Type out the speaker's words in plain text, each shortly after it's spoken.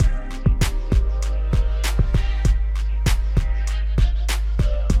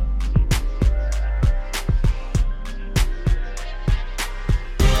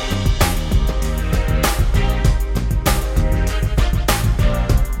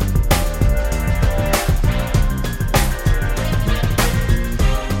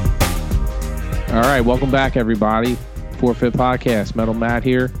All right, welcome back, everybody. Fourfeit Podcast. Metal Matt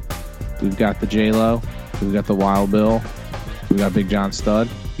here. We've got the J-Lo. We've got the Wild Bill. We've got Big John Stud.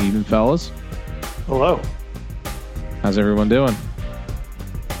 Evening, fellas. Hello. How's everyone doing?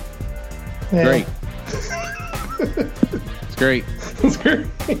 Yeah. Great. It's great. It's great.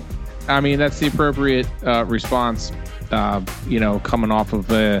 I mean, that's the appropriate response, coming off of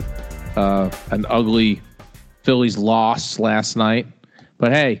an ugly Phillies loss last night.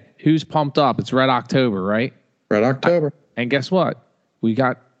 But hey, who's pumped up? It's Red October, right? Red October. And guess what? We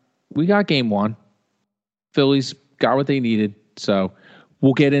got game one. Phillies got what they needed. So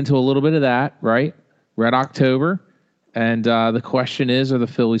we'll get into a little bit of that, right? Red October. And the question is, are the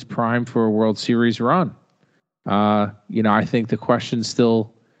Phillies primed for a World Series run? I think the question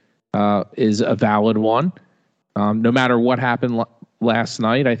still is a valid one. No matter what happened last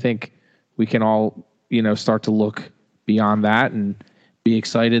night, I think we can all, start to look beyond that and be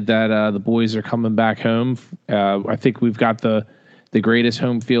excited that the boys are coming back home. I think we've got the greatest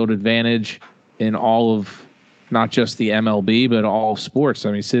home field advantage in all of not just the MLB, but all of sports.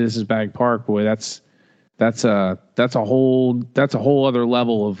 I mean, Citizens Bank Park, boy, that's a whole other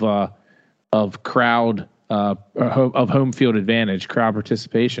level of crowd of home field advantage, crowd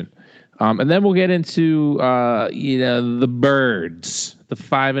participation. And then we'll get into the birds, the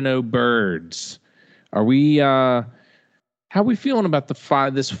 5-0 birds. Are we? How are we feeling about this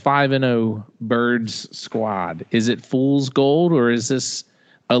 5-0 birds squad? Is it fool's gold, or is this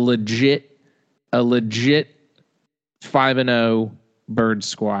a legit 5-0 bird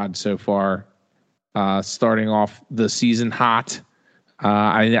squad so far? Starting off the season hot.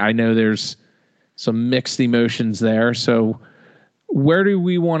 I know there's some mixed emotions there. So where do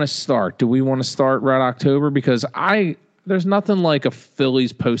we want to start? Do we want to start Red October? Because there's nothing like a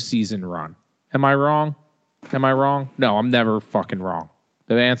Phillies postseason run. Am I wrong? No, I'm never fucking wrong.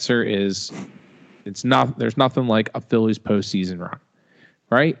 The answer is there's nothing like a Phillies postseason run,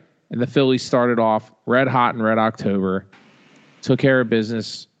 right? And the Phillies started off red hot in Red October, took care of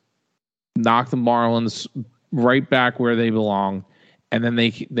business, knocked the Marlins right back where they belong, and then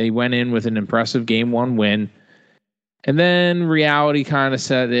they went in with an impressive Game 1 win. And then reality kind of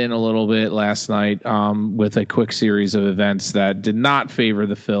set in a little bit last night with a quick series of events that did not favor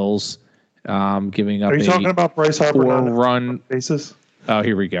the Phils. Giving up. Are you talking about Bryce Harper run basis? Oh,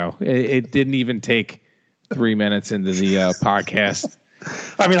 here we go. It didn't even take 3 minutes into the podcast.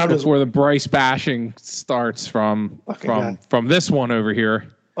 I mean, before the Bryce bashing starts from this one over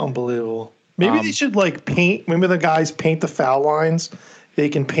here. Unbelievable. Maybe they should paint. Maybe the guys paint the foul lines. They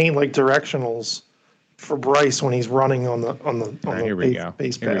can paint directionals for Bryce when he's running on the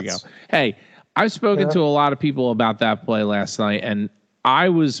base paths. We go. Hey, I've spoken to a lot of people about that play last night, and I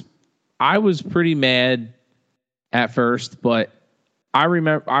was pretty mad at first, but I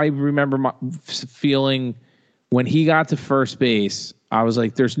remember my feeling when he got to first base, I was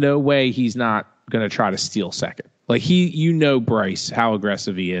like, there's no way he's not going to try to steal second. Like Bryce, how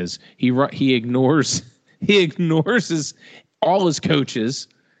aggressive he is. He ignores all his coaches,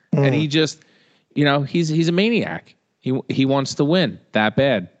 and he just, he's a maniac. He wants to win that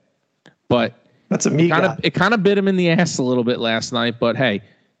bad. But that's a me guy. It kind of bit him in the ass a little bit last night, but hey,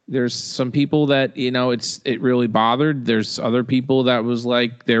 there's some people that, it really bothered. There's other people that was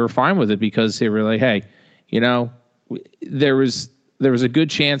like, they were fine with it because they were like, hey, there was a good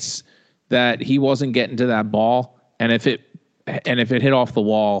chance that he wasn't getting to that ball. And if it hit off the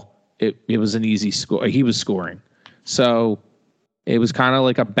wall, it was an easy score. He was scoring. So it was kind of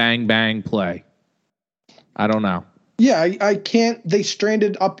like a bang, bang play. I don't know. Yeah, I can't. They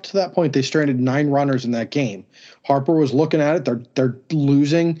stranded up to that point. They stranded 9 runners in that game. Harper was looking at it. They're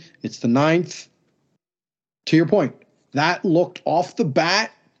losing. It's the 9th. To your point, that looked off the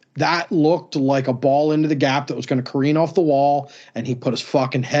bat. That looked like a ball into the gap that was going to careen off the wall. And he put his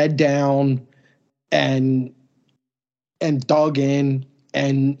fucking head down and dug in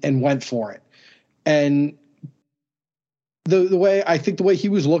and went for it. And the way he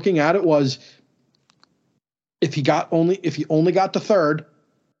was looking at it was, if he only got to third,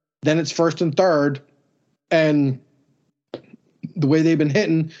 then it's first and third, and the way they've been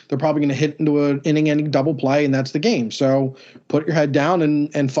hitting, they're probably going to hit into an inning-ending double play, and that's the game. So put your head down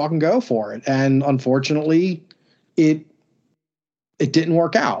and fucking go for it. And unfortunately, it didn't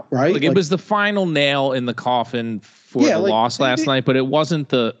work out, right? It was the final nail in the coffin for the loss last night, but it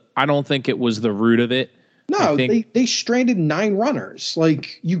wasn't I don't think it was the root of it. No, they stranded 9 runners.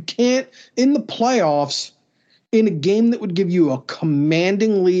 You can't, in the playoffs, in a game that would give you a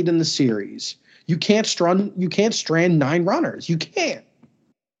commanding lead in the series, you can't strand 9 runners. You can't.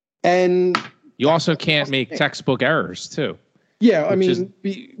 And you also can't make textbook errors too. Yeah, I mean,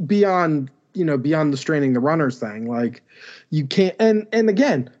 beyond beyond the straining the runners thing, like you can't. And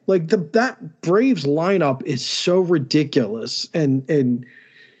again, like that Braves lineup is so ridiculous, and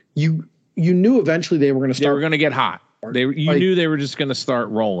you knew eventually they were going to start. They were going to get hot. You knew they were just going to start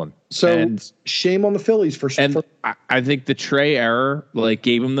rolling. So shame on the Phillies for. I think the Trey error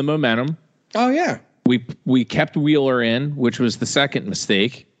gave them the momentum. Oh yeah. We kept Wheeler in, which was the second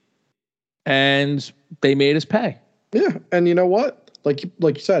mistake, and they made us pay. Yeah, and you know what? Like you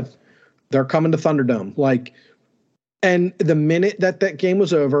said, they're coming to Thunderdome. And the minute that game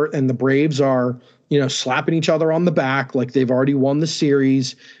was over, and the Braves are slapping each other on the back like they've already won the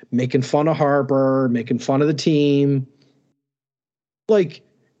series, making fun of Harper, making fun of the team. If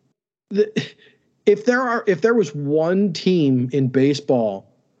there was one team in baseball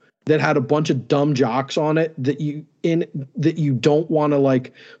that had a bunch of dumb jocks on it that you don't want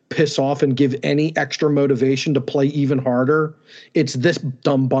to piss off and give any extra motivation to play even harder, it's this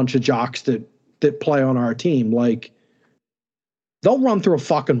dumb bunch of jocks that play on our team. They'll run through a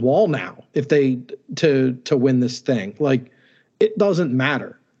fucking wall now if they to win this thing. It doesn't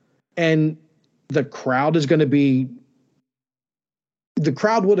matter. And the crowd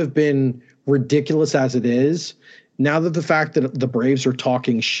would have been ridiculous as it is. Now that the fact that the Braves are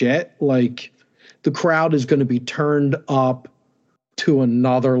talking shit, the crowd is going to be turned up to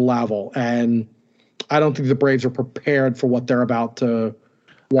another level. And I don't think the Braves are prepared for what they're about to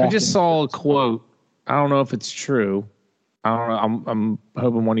walk. I just saw a quote. I don't know if it's true. I don't know. I'm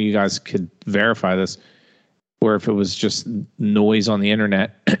hoping one of you guys could verify this, or if it was just noise on the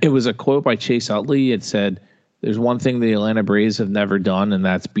internet. It was a quote by Chase Utley. It said, "There's one thing the Atlanta Braves have never done, and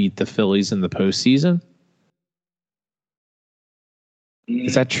that's beat the Phillies in the postseason."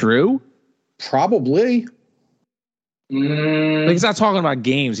 Is that true? Probably. He's not talking about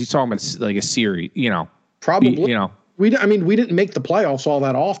games. He's talking about a series. Probably. We didn't make the playoffs all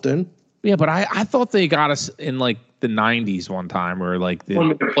that often. Yeah, but I thought they got us in the 90s one time, or we went to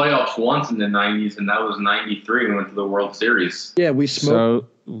the playoffs once in the 90s, and that was 93. We went to the World Series. Yeah, we smoked.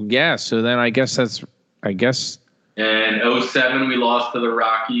 So then I guess. And 07 we lost to the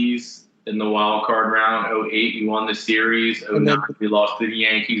Rockies in the wild card round. 08 we won the series. 09 we lost to the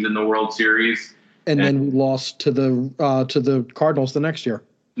Yankees in the World Series. And then we lost to the Cardinals the next year.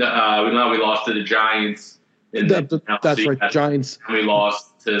 We lost to the Giants. That's right, Giants. And we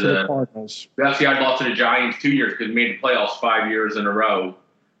lost to the Cardinals. Actually, I lost to the Giants 2 years because we made the playoffs 5 years in a row,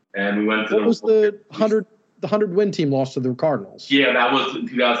 and we went to. What was the 100 win team lost to the Cardinals? Yeah, that was in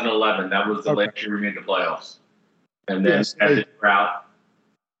 2011. That was the last year we made the playoffs, and then as a drought.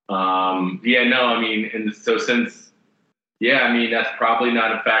 That's probably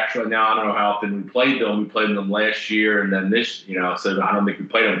not a factual. Now I don't know how often we played them. We played them last year, and then this, so I don't think we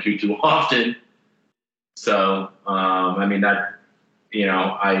played them too often. So, I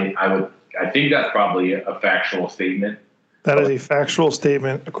think that's probably a factual statement. That is a factual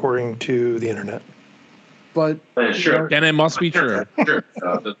statement according to the internet. But sure, then it must be true. Sure.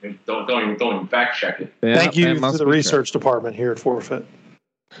 Don't even fact check it. Yeah, thank you to the research department here at Fourfeit.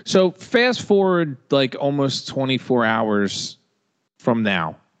 So fast forward almost 24 hours from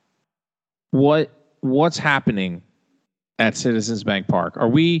now. What's happening at Citizens Bank Park? Are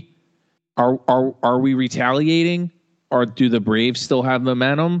we retaliating, or do the Braves still have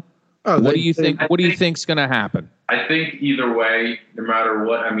momentum? What do you think? What do you think's going to happen? I think either way, no matter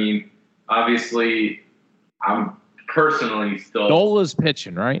what. Obviously, I'm personally still. Nola's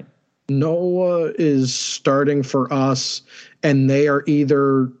pitching, right? Nola is starting for us, and they are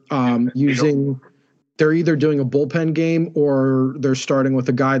either they're either doing a bullpen game, or they're starting with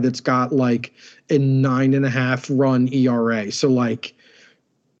a guy that's got a 9.5 run ERA. So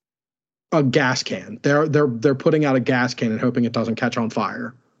a gas can. They're putting out a gas can and hoping it doesn't catch on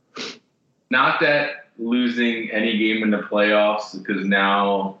fire. Not that losing any game in the playoffs, because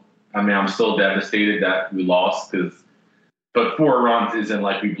now I'm still devastated that we lost, but 4 runs isn't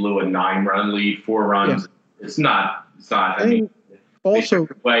like we blew a 9-run lead. 4 runs, yeah. It's not. Also,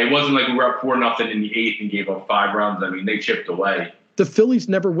 it wasn't like we were up 4-0 in the 8th and gave up 5 runs. They chipped away. The Phillies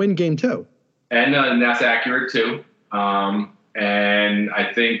never win game 2. And that's accurate too. And I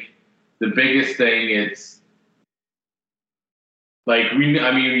think the biggest thing is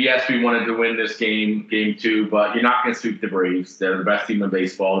yes, we wanted to win this game 2, but you're not going to sweep the Braves. They're the best team in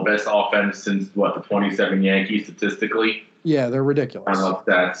baseball, the best offense since the 27 Yankees statistically. Yeah, they're ridiculous. I love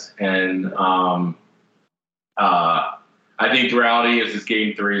that. And I think the reality is this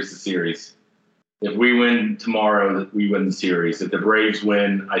game 3 is the series. If we win tomorrow, we win the series. If the Braves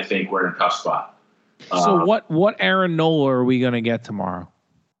win, I think we're in a tough spot. So what Aaron Nola are we going to get tomorrow?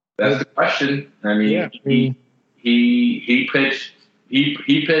 That's the question. He pitched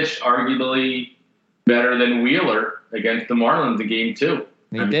he pitched arguably better than Wheeler against the Marlins in Game 2.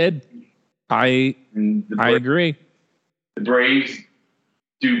 He did. I agree. The Braves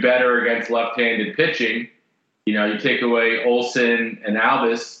do better against left-handed pitching. You take away Olsen and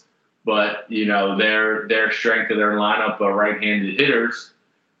Albus, but their strength of their lineup are right-handed hitters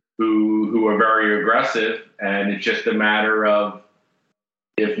who are very aggressive, and it's just a matter of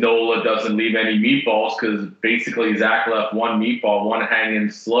if Nola doesn't leave any meatballs, because basically Zach left one meatball, one hanging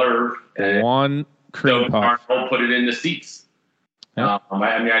slurve, and one cream puff. He'll put it in the seats. Yep.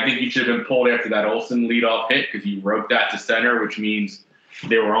 I think he should have been pulled after that Olsen leadoff hit because he wrote that to center, which means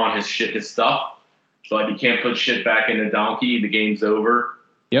they were on his stuff. But you can't put shit back in the donkey. The game's over.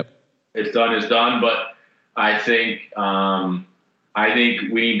 Yep. It's done is done. But I think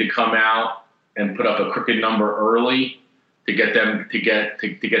we need to come out and put up a crooked number early to get them to get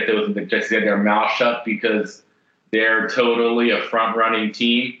those to get their mouth shut, because they're totally a front running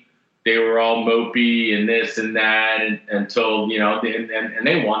team. They were all mopey and this and that until and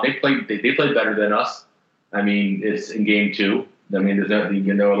they won. They played better than us. I mean, it's in Game 2. I mean, there's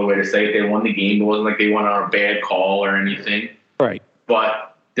no other way to say it. They won the game. It wasn't like they won on a bad call or anything. Right.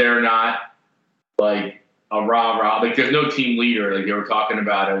 But they're not like a rah-rah. Like, there's no team leader. Like they were talking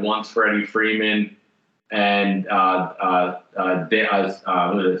about it. Once Freddie Freeman and Dansby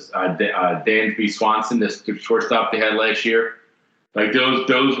Swanson, the shortstop they had last year. Like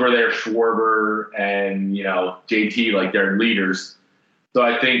those were their Schwarber and JT, like their leaders. So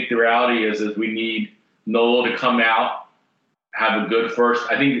I think the reality is we need Nola to come out, have a good first.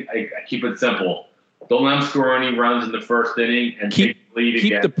 I think I keep it simple. Don't let them score any runs in the first inning and take the lead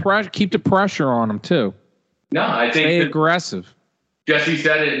again. Keep the pressure on them too. No, I think stay aggressive. Jesse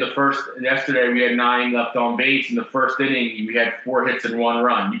said it yesterday we had 9 left on base. In the first inning, we had 4 hits and 1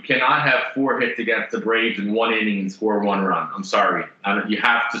 run. You cannot have 4 hits against the Braves in 1 inning and score 1 run. I'm sorry. You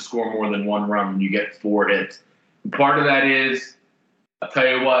have to score more than 1 run when you get 4 hits. And part of that is, I'll tell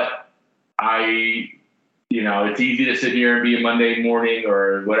you what, it's easy to sit here and be a Monday morning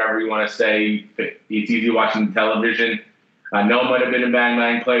or whatever you want to say. It's easy watching television. I know it might have been a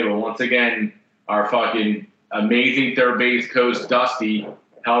bang-bang play, but once again, our fucking amazing third base coach, Dusty,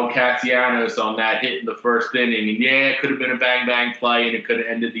 held Castellanos on that hit in the first inning. And it could have been a bang-bang play and it could have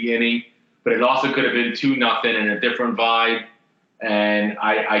ended the inning, but it also could have been 2-0 and a different vibe. And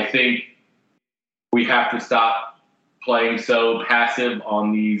I think we have to stop playing so passive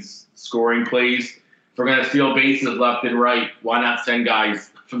on these scoring plays. If we're going to steal bases left and right, why not send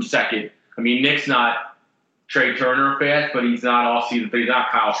guys from second? I mean, Nick's not Trey Turner fast, but he's not all season, but he's not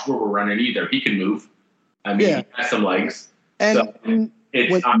Kyle Schwarber running either. He can move. I mean, he has some legs. And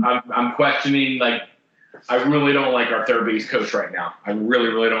I'm questioning, like, I really don't like our third base coach right now. I really,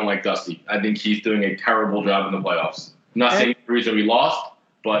 really don't like Dusty. I think he's doing a terrible job in the playoffs. I'm not saying the reason we lost,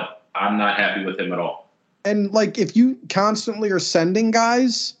 but I'm not happy with him at all. And, like, if you constantly are sending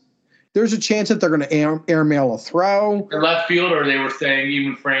guys, there's a chance that they're going to airmail a throw. The left fielder, they were saying,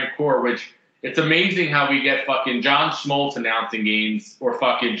 even Frank Core, which it's amazing how we get fucking John Schmaltz announcing games or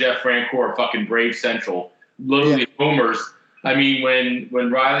fucking Jeff Francoeur or fucking Brave Central. Literally homers. I mean,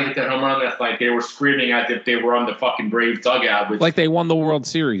 when Riley hit that home run last night, they were screaming as if they were on the fucking Braves dugout. Like they won the World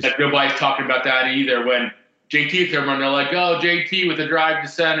Series. Nobody's talking about that either. When JT hit the home run, they're like, oh, JT with a drive to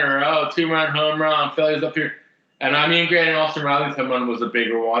center. Oh, 2-run home run. Phillies up here. And I mean, granted, Austin Riley's home run was a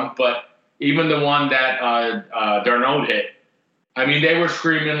bigger one, but even the one that Darnold hit, I mean, they were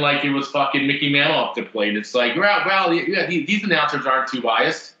screaming like it was fucking Mickey Mantle off the plate. It's like, well, these announcers aren't too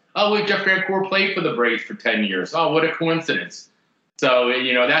biased. Oh, wait, Jeff Francoeur played for the Braves for 10 years. Oh, what a coincidence. So,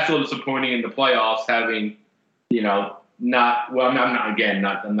 that's a little disappointing in the playoffs having, I'm not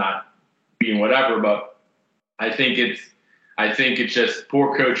being whatever, but I think it's just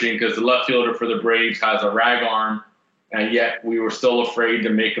poor coaching because the left fielder for the Braves has a rag arm, and yet we were still afraid to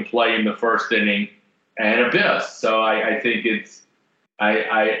make a play in the first inning, and it bit us. So I think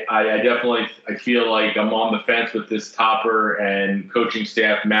I feel like I'm on the fence with this Topper and coaching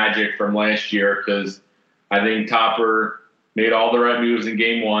staff magic from last year, because I think Topper made all the right moves in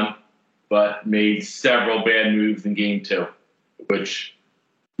Game 1, but made several bad moves in Game 2, which,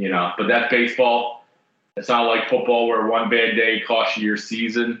 but that's baseball. It's not like football where one bad day costs you your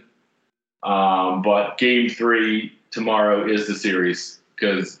season. But Game 3 tomorrow is the series,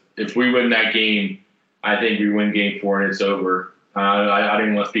 because if we win that game, I think we win Game 4 and it's over. I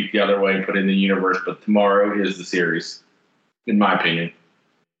didn't want to speak the other way and put it in the universe, but tomorrow is the series, in my opinion.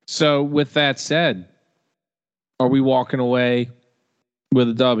 So with that said, are we walking away with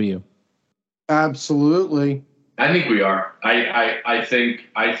a W? Absolutely. I think we are. I think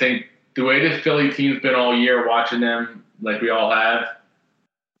the way this Philly team's been all year, watching them like we all have,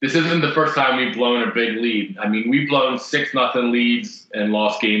 this isn't the first time we've blown a big lead. I mean, we've blown 6-0 leads and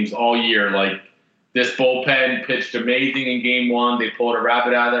lost games all year. Like, this bullpen pitched amazing in game one. They pulled a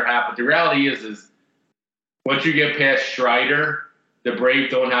rabbit out of their hat. But the reality is once you get past Strider, the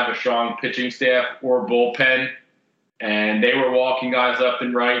Braves don't have a strong pitching staff or bullpen. And they were walking guys left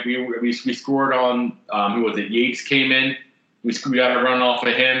and right. We scored on, who was it? Yates came in. We got a run off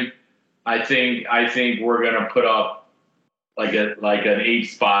of him. I think we're going to put up like an 8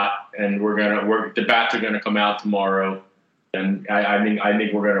 spot, and the bats are going to come out tomorrow. And I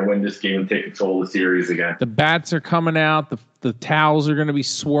think we're going to win this game and take control of the series again. The bats are coming out. The towels are going to be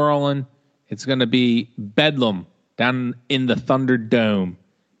swirling. It's going to be bedlam down in the Thunderdome.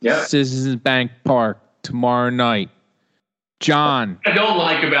 Yeah. Citizens Bank Park tomorrow night. John. What I don't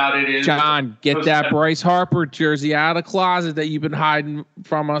like about it is... John, get that Bryce Harper jersey out of the closet that you've been hiding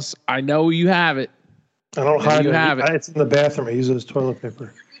from us. I know you have it. I don't hide it. It's in the bathroom. I use it as toilet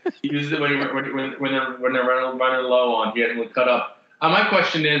paper. Use it when they're running low on getting it cut up. My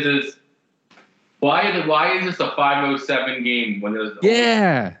question is why is this a 5:07 game when there's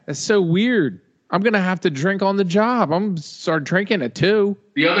that's so weird. I'm gonna have to drink on the job. I'm start drinking at 2.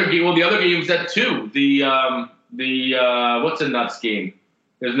 The other game's at 2. The what's the nuts game?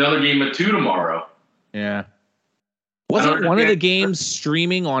 There's another game at 2 tomorrow. Yeah. Wasn't one of the games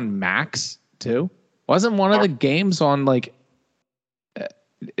streaming on Max too? Wasn't one of the games on like?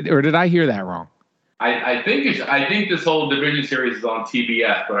 Or did I hear that wrong? I think this whole division series is on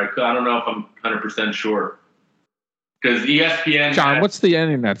TBS, but I don't know if I'm 100% sure. Because ESPN. John, what's the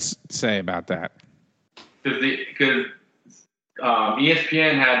internet say about that? Because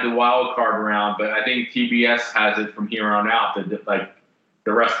ESPN had the wild card round, but I think TBS has it from here on out. Like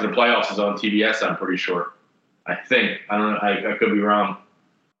the rest of the playoffs is on TBS. I'm pretty sure. I think I don't know. I could be wrong.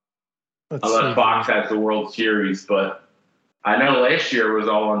 Unless Fox has the World Series, but I know last year it was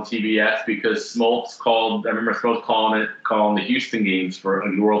all on TBS because Smoltz called. I remember Smoltz calling the Houston games for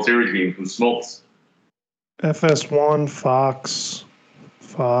the World Series games from Smoltz. FS1, Fox,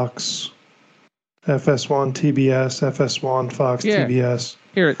 FS1, TBS, FS1, Fox, TBS.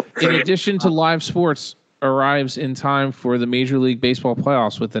 Here, in addition to live sports, arrives in time for the Major League Baseball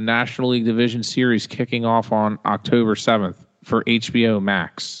playoffs with the National League Division Series kicking off on October 7th for HBO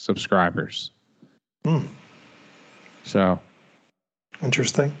Max subscribers. So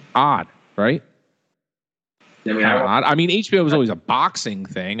interesting. Odd, right? I mean, HBO was always a boxing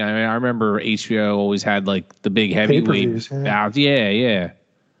thing. I mean, I remember HBO always had like the big heavyweight bouts. Yeah.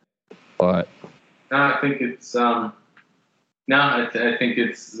 But no, I think it's I think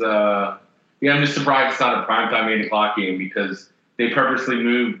it's I'm just surprised it's not a primetime 8:00 game because they purposely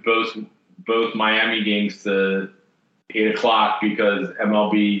moved both Miami games to 8:00 because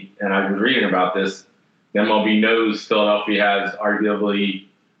MLB, and I was reading about this, the MLB knows Philadelphia has arguably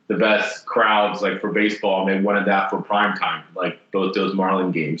the best crowds like for baseball, and they wanted that for prime time, like both those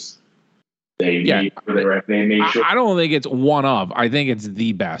Marlin games. They made sure. I don't think it's one of. I think it's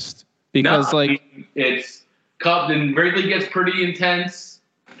the best because it's Cup and Wrigley gets pretty intense,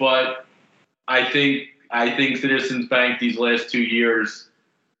 but I think Citizens Bank these last 2 years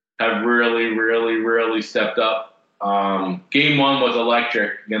have really stepped up. Game 1 was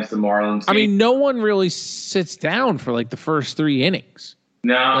electric against the Marlins. I mean, no one really sits down for like the first 3 innings.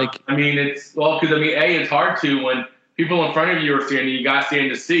 No, I mean, it's it's hard to when people in front of you are standing, you got to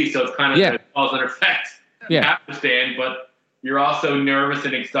stand to see, so it's kind of a cause and effect. You have to stand, but you're also nervous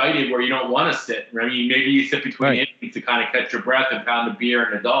and excited where you don't want to sit. I mean, maybe you sit between innings to kind of catch your breath and pound a beer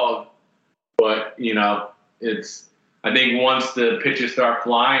and a dog, but I think once the pitches start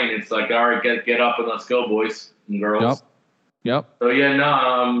flying, it's like, all right, get up and let's go, boys and girls. Yep. So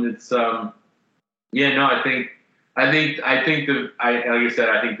I think like I said,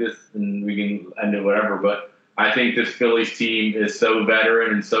 I think this, and we can end it whatever, but I think this Phillies team is so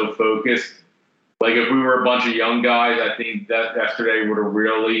veteran and so focused. Like if we were a bunch of young guys, I think that yesterday would have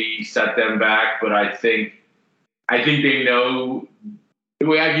really set them back. But I think they know, the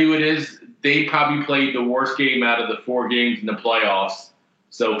way I view it is they probably played the worst game out of the 4 games in the playoffs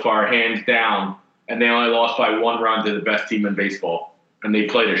so far, hands down, and they only lost by 1 run to the best team in baseball, and they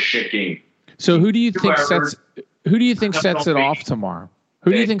played a shit game. So who do you think sets it off tomorrow?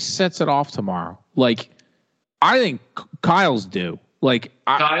 Who do you think sets it off tomorrow? Like, I think Kyle's due. Like,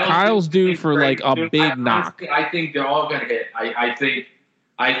 Kyle's due for like a big knock. I think they're all going to hit. I think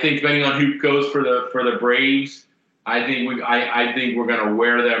depending on who goes for the Braves, I think we're going to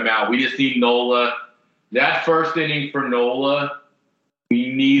wear them out. We just need Nola. That first inning for Nola,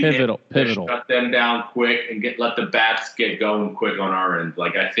 we need him to shut them down quick and let the bats get going quick on our end.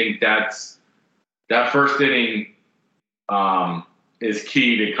 Like, I think that first inning, is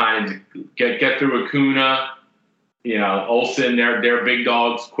key to kind of get through Acuna, Olsen, they're big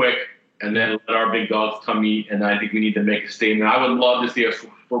dogs quick, and then let our big dogs come eat. And I think we need to make a statement. I would love to see us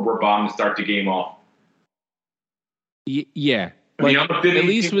for bomb to start the game off. Yeah. At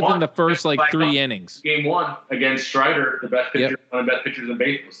least within the first 3 innings. Game 1 against Strider, the best pitcher, one of the best pitchers in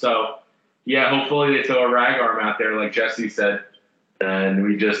baseball. So, yeah, hopefully they throw a rag arm out there, like Jesse said. And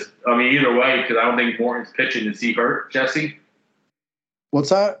we just, either way, because I don't think Morton's pitching. Is he hurt, Jesse? What's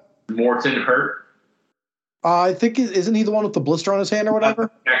that? Morton hurt? I think, isn't he the one with the blister on his hand or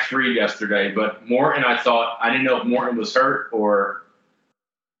whatever? Max Reed yesterday. But Morton, I didn't know if Morton was hurt or.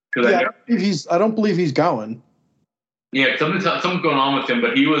 Yeah, I don't believe he's going. Yeah, something's going on with him,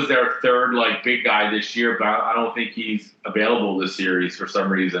 but he was their third big guy this year, but I don't think he's available this series for some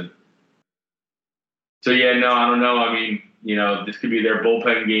reason. So yeah, no, I don't know. This could be their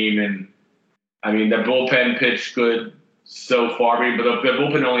bullpen game, and the bullpen pitched good so far, but the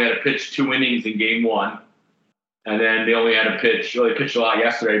bullpen only had to pitch 2 innings in game 1, and then they only had to pitch. Well, they pitched a lot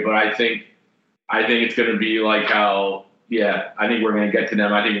yesterday, but I think it's going to be like how. Yeah, I think we're going to get to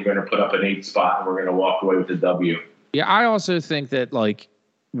them. I think we're going to put up an 8 spot, and we're going to walk away with the W. Yeah, I also think that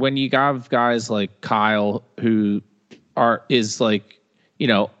when you have guys like Kyle who is a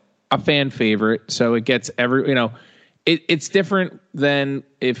fan favorite, so it gets it's different than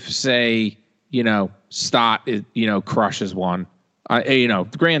if say Stott crushes one.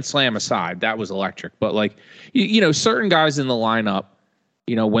 Grand Slam aside, that was electric, but certain guys in the lineup,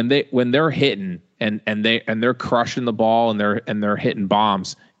 when they're hitting and they're crushing the ball and they're hitting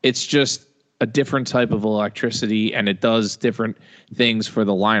bombs, it's just a different type of electricity, and it does different things for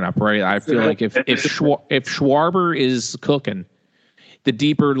the lineup, right? I feel like if Schwarber is cooking, the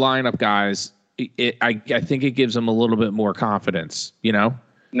deeper lineup guys, I think it gives them a little bit more confidence, No,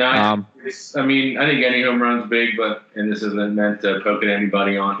 I think any home run's big, and this isn't meant to poke at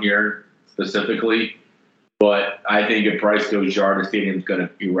anybody on here specifically, but I think if Bryce goes yard, the stadium's going to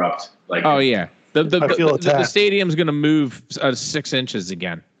erupt. Oh yeah, the stadium's going to move 6 inches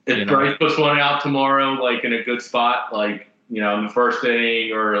again. If Bryce puts one out tomorrow, in a good spot, in the first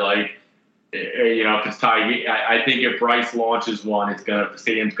inning, or if it's tied, I think if Bryce launches one, the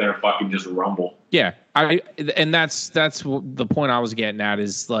stadium's gonna fucking just rumble. Yeah, that's the point I was getting at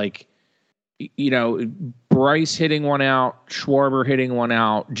is Bryce hitting one out, Schwarber hitting one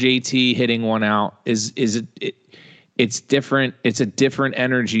out, JT hitting one out it's different. It's a different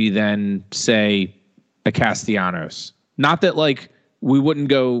energy than say a Castellanos. Not that we wouldn't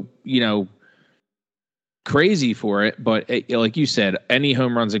go, crazy for it, but like you said, any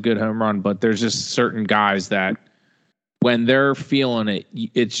home run's a good home run, but there's just certain guys that when they're feeling it,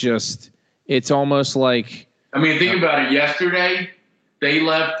 it's almost like... think about it. Yesterday, they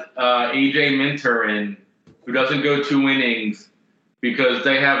left AJ Minter in, who doesn't go 2 innings, because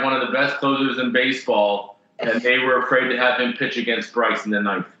they have one of the best closers in baseball, and they were afraid to have him pitch against Bryce in the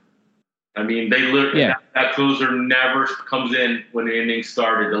 9th. They literally, that closer never comes in when the inning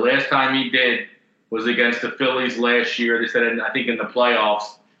started. The last time he did was against the Phillies last year. They said, I think in the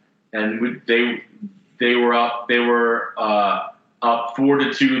playoffs, and they were up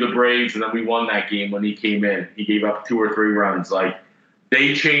 4-2 to the Braves, and then we won that game when he came in. He gave up 2 or 3 runs.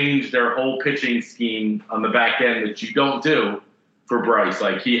 They changed their whole pitching scheme on the back end, which you don't do for Bryce.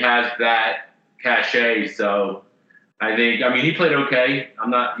 He has that cachet, so. I think, he played okay. I'm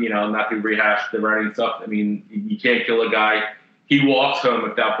not going to rehash the writing stuff. You can't kill a guy. He walks home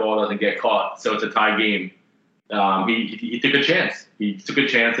if that ball doesn't get caught, so it's a tie game. He took a chance. He took a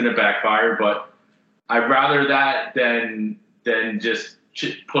chance and it backfired, but I'd rather that than just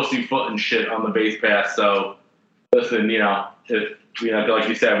pussyfoot and shit on the base pass. So, listen, if like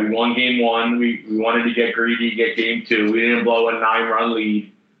you said, we won game 1. We wanted to get greedy, get game 2. We didn't blow a 9-run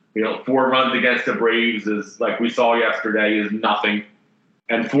lead. 4 runs against the Braves is, like we saw yesterday, is nothing.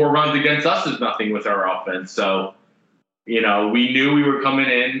 And 4 runs against us is nothing with our offense. So, we knew we were coming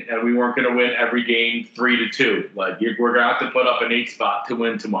in and we weren't going to win every game 3-2. We're going to have to put up an 8 spot to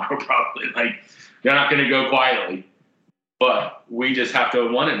win tomorrow, probably. They're not going to go quietly. But we just have to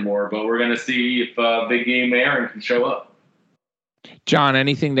have won it more. But we're going to see if big game Aaron can show up. John,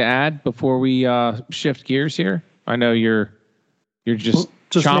 anything to add before we shift gears here? I know you're just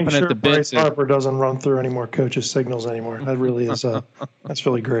chomping make sure at the bit. Bryce Harper doesn't run through any more coaches' signals anymore. That really is that's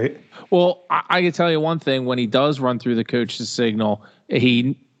really great. Well, I can tell you one thing: when he does run through the coach's signal,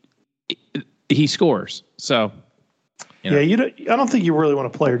 he scores. So, I don't think you really want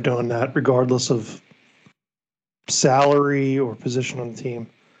a player doing that, regardless of salary or position on the team.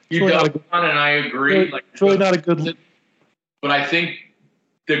 You don't, and I agree. It's really not a good. But I think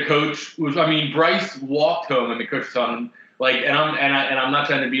the coach was. Bryce walked home, and the coach was telling him, like, and I'm not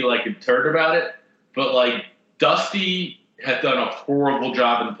trying to be like a turd about it, but like Dusty has done a horrible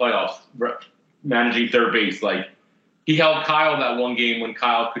job in the playoffs managing third base. Like, he held Kyle that one game when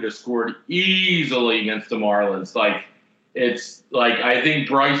Kyle could have scored easily against the Marlins. Like, it's like, I think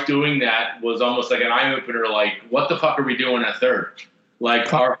Bryce doing that was almost like an eye opener. Like, what the fuck are we doing at third?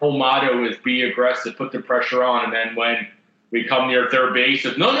 Like, our whole motto is be aggressive, put the pressure on, and then when we come near third base,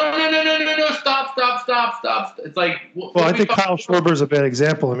 it's no, stop. It's like, well, I think Kyle Schwarber's a bad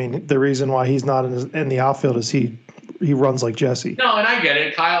example. I mean, the reason why he's not in the outfield is he runs like Jesse. No, and I get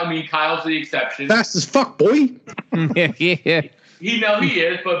it. Kyle's the exception. Fast as fuck, boy. Yeah. He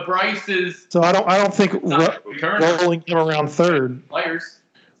is, but Bryce is. So I don't think rolling him around third. Players.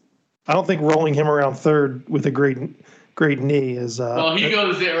 I don't think rolling him around third with a great knee is. Well, he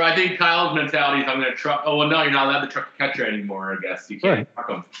goes there. I think Kyle's mentality is, I'm going to truck. Oh, well, no, you're not allowed to truck a catcher anymore. I guess you can't truck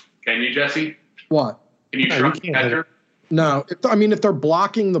him. Can you, Jesse? What? Can you truck a catcher? No, if they're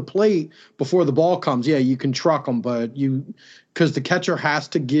blocking the plate before the ball comes, yeah, you can truck them, but because the catcher has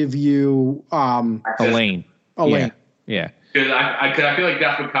to give you a lane. Yeah. Because I feel like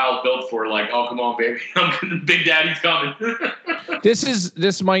that's what Kyle's built for. Like, oh, come on, baby, Big Daddy's coming.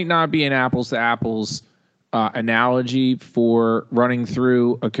 This might not be an apples to apples analogy for running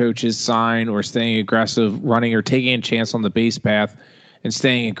through a coach's sign or staying aggressive, running or taking a chance on the base path and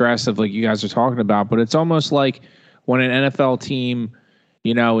staying aggressive, like you guys are talking about. But it's almost like when an NFL team,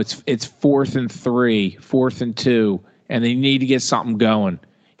 it's 4th and 3, 4th and 2, and they need to get something going,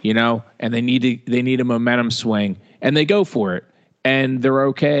 and they need a momentum swing, and they go for it, and they're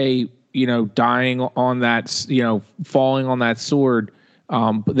okay, dying on that, falling on that sword.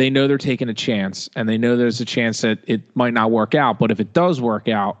 But they know they're taking a chance, and they know there's a chance that it might not work out. But if it does work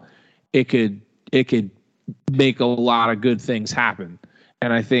out, it could make a lot of good things happen.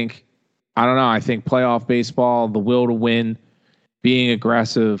 And I think playoff baseball, the will to win, being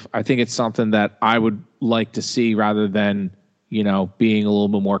aggressive, I think it's something that I would like to see rather than, being a little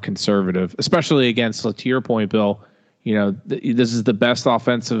bit more conservative, especially against, to your point, Bill, this is the best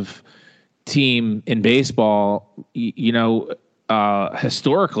offensive team in baseball,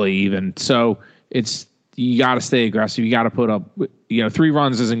 historically even. So you got to stay aggressive. You got to put up, 3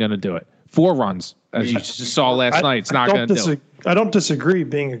 runs isn't going to do it. 4 runs, as you just saw last night, it's not going to do it. I don't disagree.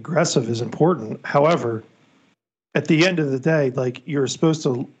 Being aggressive is important. However, at the end of the day, like, you're supposed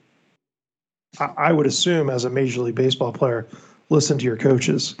to, I would assume, as a Major League Baseball player, listen to your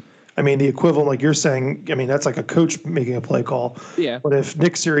coaches. I mean, the equivalent, like you're saying, that's like a coach making a play call. Yeah. But if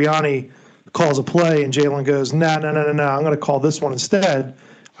Nick Sirianni calls a play and Jalen goes, no, I'm going to call this one instead,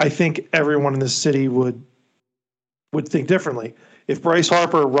 I think everyone in this city would think differently. If Bryce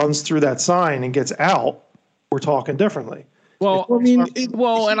Harper runs through that sign and gets out, we're talking differently. Well,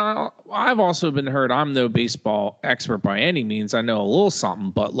 I've also been heard. I'm no baseball expert by any means. I know a little something,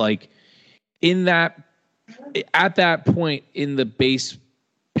 but like at that point in the base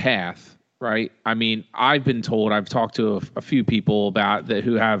path, right? I mean, I've been told, I've talked to a few people about that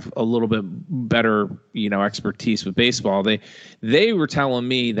who have a little bit better, expertise with baseball. They were telling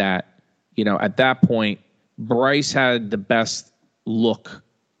me that, at that point, Bryce had the best look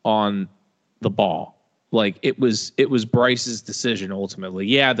on the ball. Like, it was Bryce's decision ultimately.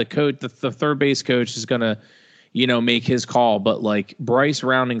 Yeah, the coach, the third base coach is gonna, make his call, but like Bryce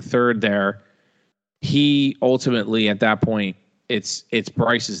rounding third there, he ultimately at that point it's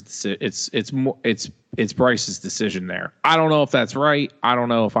Bryce's it's Bryce's decision there. I don't know if that's right. I don't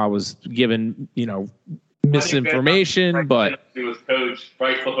know if I was given misinformation, but it was coach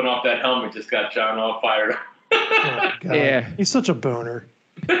Bryce flipping off that helmet just got John all fired. Oh, God. Yeah, he's such a boner.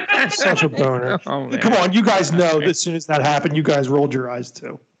 Such a boner. Oh, come on, you guys know that as soon as that happened, you guys rolled your eyes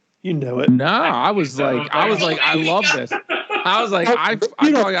too. You know it. No, I was like, I love this. I was like,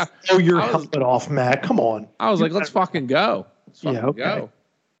 throw your helmet off, Matt. Come on. I was like, let's fucking go. Go.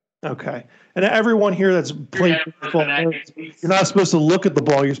 Okay. And everyone here that's played baseball, you're not supposed to look at the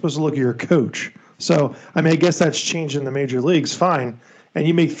ball. You're supposed to look at your coach. So, I mean, I guess that's changed in the major leagues. Fine. And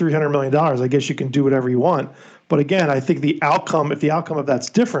you make $300 million. I guess you can do whatever you want. But again, I think if the outcome of that's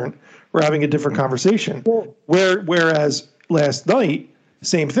different, we're having a different conversation. Whereas last night,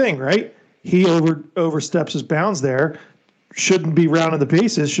 same thing, right? He oversteps his bounds there, shouldn't be rounding the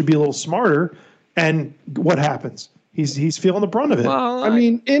bases, should be a little smarter. And what happens? He's feeling the brunt of it. Well, I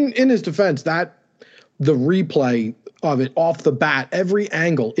mean, in his defense, that the replay of it off the bat, every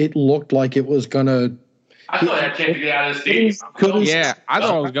angle, it looked like it was gonna. I thought that chance to get out of the stadium. Yeah, I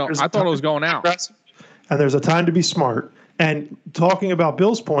thought it was going out. And there's a time to be smart. And talking about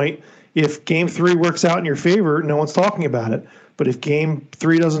Bill's point, if game 3 works out in your favor, no one's talking about it. But if game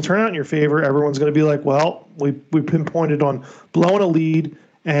 3 doesn't turn out in your favor, everyone's going to be like, well, we pinpointed on blowing a lead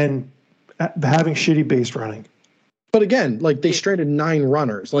and having shitty base running. But again, like they stranded 9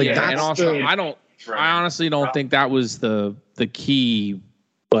 runners. Like and also, I honestly don't think that was the key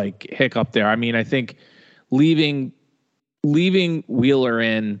like hiccup there. I mean, I think leaving Wheeler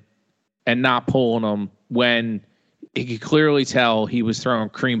in and not pulling him when you could clearly tell he was throwing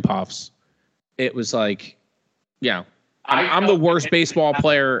cream puffs. It was like, I'm the worst baseball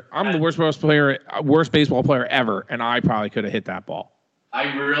player. I'm the worst baseball player ever, and I probably could have hit that ball.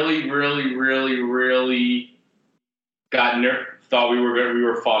 I really, really, really, really thought we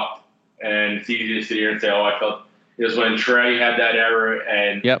were fucked, and it's easy to sit here and say, "Oh, I felt." It was when Trey had that error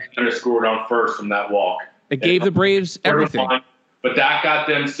and scored on first from that walk. It gave the Braves everything, but that got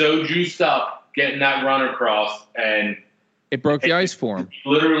them so juiced up getting that run across, and it broke the ice for them.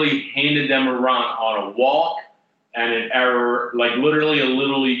 Literally handed them a run on a walk and an error, like literally a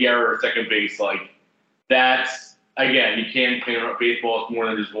little league error at second base. Like that's. Again, you can't play baseball. It's more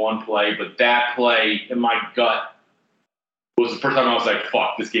than just one play, but that play in my gut was the first time I was like,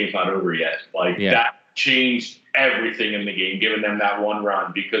 fuck, this game's not over yet. Like that changed everything in the game, giving them that one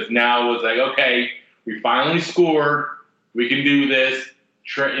run, because now it was like, okay, we finally scored. We can do this,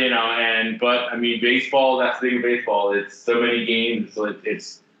 but I mean, baseball, that's the thing of baseball. It's so many games. So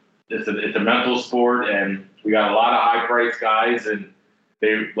it's a mental sport, and we got a lot of high priced guys, and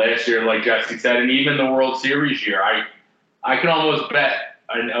last year, like Jesse said, and even the World Series year, I can almost bet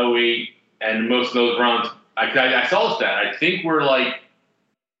an 08 and most of those runs. I saw this stat. I think we're like,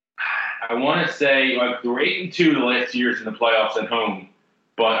 I want to say like we're 8-2 the last years in the playoffs at home,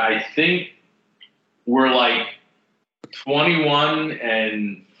 but I think we're like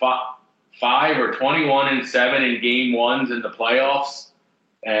 21-5 or 21-7 in game ones in the playoffs.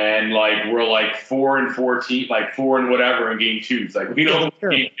 And like we're like 4-14, like 4 and whatever in game 2s. Like we don't win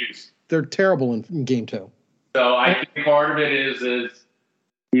game 2s. They're terrible in game 2. So I think part of it is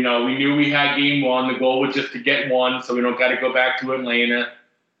we knew we had game 1. The goal was just to get 1, so we don't got to go back to Atlanta.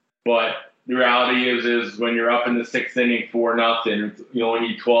 But the reality is when you're up in the 6th inning 4-0, you only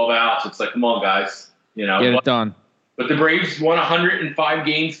need 12 outs. It's like, come on, guys, get it done. But the Braves won 105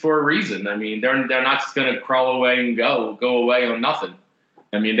 games for a reason. I mean, they're not just going to crawl away and go away on nothing.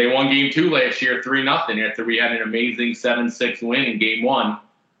 I mean, they won game 2 last year, 3-0, after we had an amazing 7-6 win in game 1,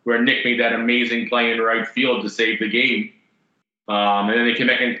 where Nick made that amazing play in the right field to save the game. And then they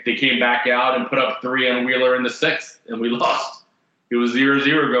came back out and put up 3 on Wheeler in the 6th, and we lost. It was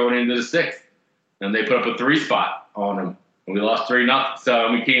 0-0 going into the 6th, and they put up a 3 spot on them, and we lost 3-0.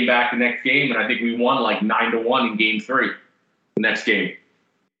 So we came back the next game, and I think we won like 9-1 in game 3, the next game.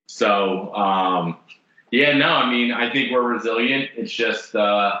 So, I mean, I think we're resilient. It's just,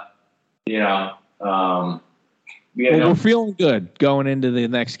 we're feeling good going into the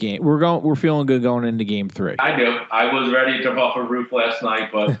next game. We're feeling good going into game 3. I do. I was ready to jump off a roof last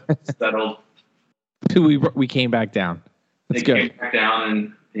night, but settled. We came back down. That's good. Came back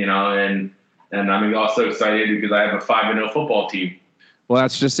down, and I'm also excited because I have a 5-0 football team. Well,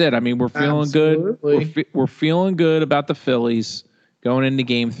 that's just it. I mean, we're feeling good. We're feeling good about the Phillies going into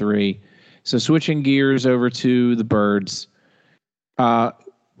game 3. So switching gears over to the Birds, our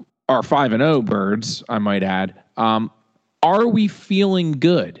 5-0 Birds, I might add. Are we feeling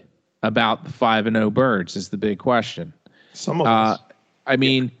good about the 5-0 Birds is the big question. Some of us. I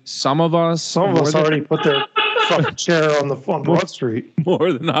mean, some of us already put their fucking chair on Broad Street.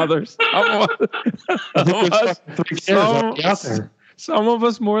 More than others. Some of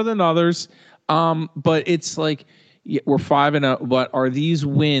us more than others. But it's like we're 5-0. But are these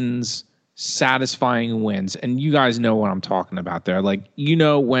wins satisfying wins? And you guys know what I'm talking about there. Like,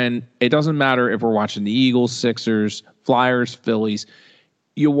 when it doesn't matter if we're watching the Eagles, Sixers, Flyers, Phillies,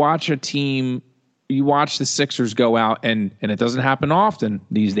 you watch a team, you watch the Sixers go out, and it doesn't happen often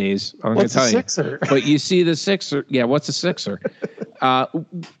these days. I'm going to tell you. Sixer? But you see the Sixer. Yeah, what's a Sixer?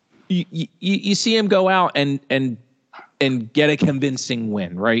 You see him go out and get a convincing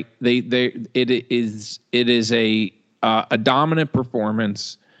win, right? It is a dominant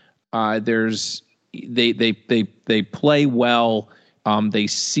performance. They play well. They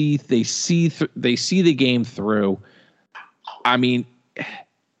see the game through. I mean,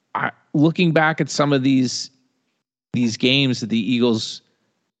 looking back at some of these games that the Eagles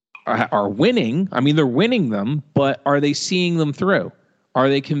are winning. I mean, they're winning them, but are they seeing them through? Are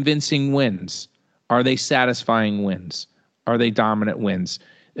they convincing wins? Are they satisfying wins? Are they dominant wins?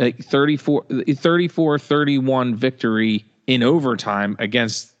 34-31 victory in overtime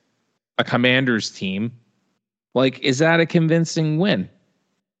against a Commanders team. Like, is that a convincing win?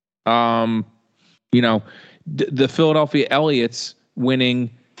 You know, the Philadelphia Elliots winning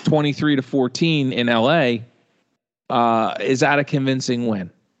 23-14 in LA. Is that a convincing win?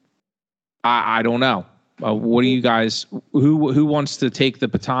 I don't know. What do you guys? Who wants to take the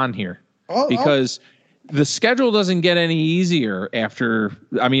baton here? Because the schedule doesn't get any easier after.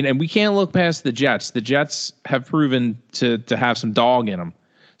 I mean, and we can't look past the Jets. The Jets have proven to have some dog in them.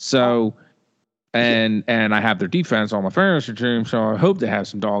 So, and I have their defense on my fantasy team, so I hope they have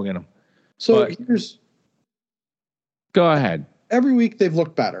some dog in them. So but go ahead. Every week they've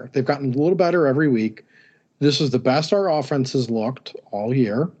looked better. They've gotten a little better every week. This is the best our offense has looked all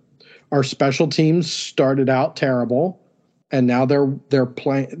year. Our special teams started out terrible, and now they're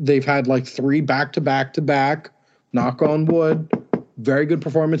playing. They've had like 3 back-to-back. Knock on wood. Very good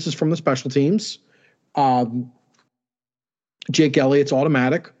performances from the special teams. Jake Elliott's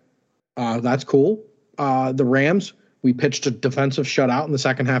automatic. That's cool. The Rams, we pitched a defensive shutout in the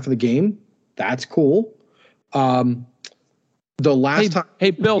second half of the game. That's cool. The last time.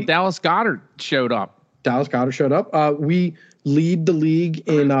 Hey, Bill, Dallas Goedert showed up. We lead the league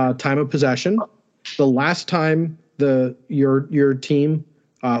in time of possession. The last time your team,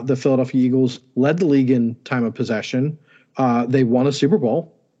 the Philadelphia Eagles, led the league in time of possession, they won a Super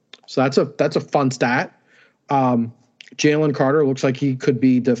Bowl. So that's a fun stat. Jalen Carter looks like he could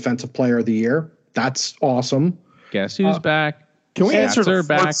be Defensive Player of the Year. That's awesome. Guess who's back? Can we answer the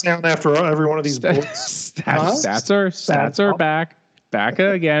back sound after every one of these bullets? Stats are back. Back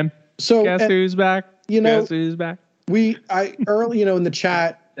again. So guess who's back? Guess who's back? Early, in the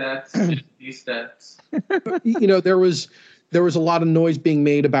chat. That's these stats. There was a lot of noise being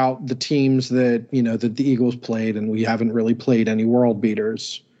made about the teams that the Eagles played, and we haven't really played any world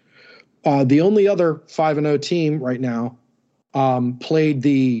beaters. The only other 5-0 team right now played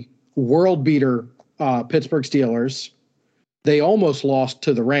the world beater Pittsburgh Steelers. They almost lost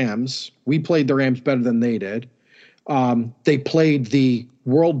to the Rams. We played the Rams better than they did. They played the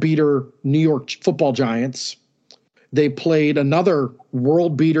world beater New York Football Giants. They played another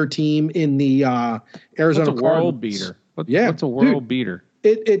world beater team in the Arizona Cardinals. World beater? What's a world beater?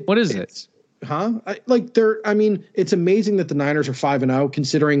 What is it? Huh? It's amazing that the Niners are 5-0,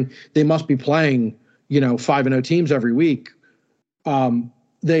 considering they must be playing, 5-0 teams every week.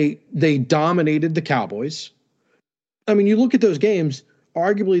 They dominated the Cowboys. I mean, you look at those games,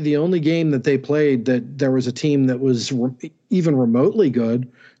 arguably the only game that they played that there was a team that was even remotely good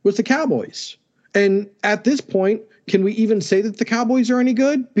was the Cowboys. And at this point, can we even say that the Cowboys are any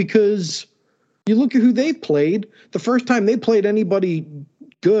good? Because you look at who they've played. The first time they played anybody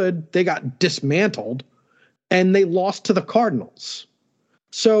good, they got dismantled, and they lost to the Cardinals.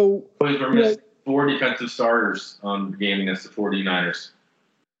 So missed 4 defensive starters on the game against the 49ers.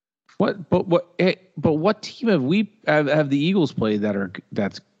 But what team have the Eagles played that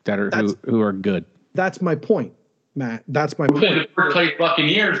who are good? That's my point, Matt. That's my point. The first place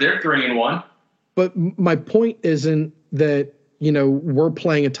Buccaneers, they're 3-1. But my point isn't that we're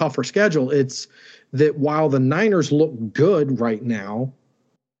playing a tougher schedule. It's that while the Niners look good right now,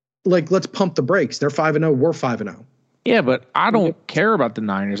 let's pump the brakes. They're 5-0. We're 5-0. Yeah, but I don't care about the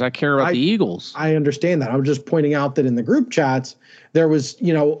Niners. I care about the Eagles. I understand that. I'm just pointing out that in the group chats, there was,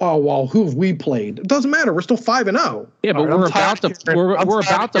 who have we played? It doesn't matter. We're still 5-0. Yeah, but we're about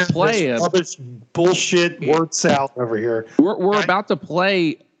to play all this bullshit word salad over here. We're about to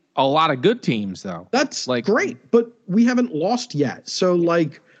play a lot of good teams, though. That's great, but we haven't lost yet. So,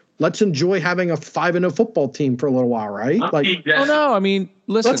 let's enjoy having a 5-0 football team for a little while, right? No. I mean,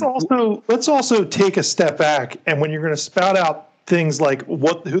 listen. Let's also take a step back, and when you're going to spout out things like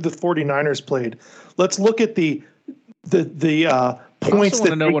who the 49ers played, let's look at the points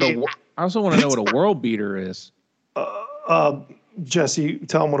that I also want to know what a world beater is. Jesse,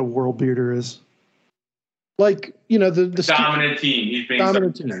 tell them what a world beater is. The dominant team. He's being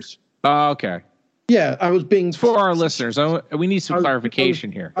dominant teams. Okay. Yeah, I was being for our listeners. We need some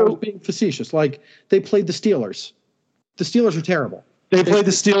clarification here. I was being facetious. They played the Steelers. The Steelers are terrible. They played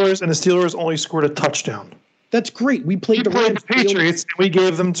the Steelers, and the Steelers only scored a touchdown. That's great. We played the Patriots, and we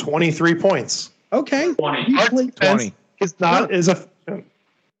gave them 23 points. Okay. 20.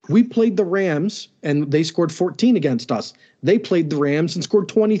 We played the Rams, and they scored 14 against us. They played the Rams and scored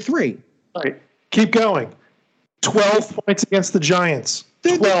 23. All right. Keep going. 12 points against the Giants.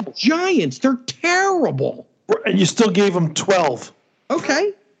 They're the Giants. They're terrible. And you still gave them 12.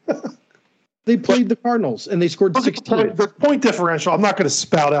 Okay. They played the Cardinals, and they scored 16. The point differential, I'm not going to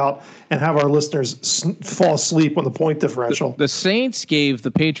spout out and have our listeners fall asleep on the point differential. The Saints gave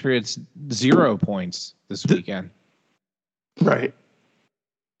the Patriots 0 points this weekend. Right.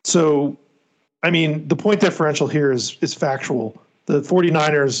 So, I mean, the point differential here is factual. The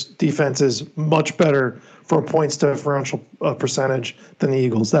 49ers defense is much better for a points differential percentage than the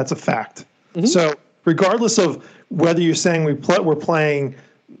Eagles. That's a fact. Mm-hmm. So regardless of whether you're saying we're playing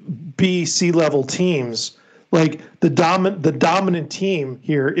B, C level teams, like the dominant team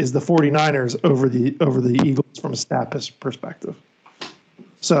here is the 49ers over the Eagles from a stat perspective.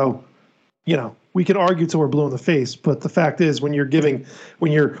 So, we can argue till we're blue in the face, but the fact is when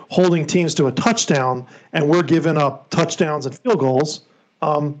you're holding teams to a touchdown and we're giving up touchdowns and field goals,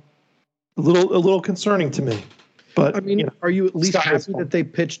 a little concerning to me. But I mean, are you at least happy that they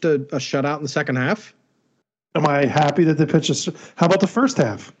pitched a shutout in the second half? Am I happy that they pitched how about the first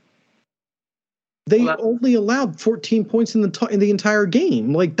half? They only allowed 14 points in the entire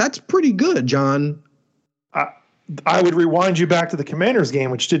game. Like, that's pretty good, John. I would rewind you back to the Commanders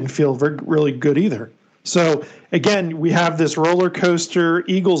game, which didn't feel really good either. So, again, we have this roller coaster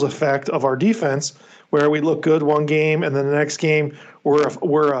Eagles effect of our defense where we look good one game and then the next game we're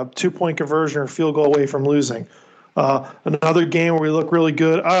a 2-point conversion or field goal away from losing. Another game where we look really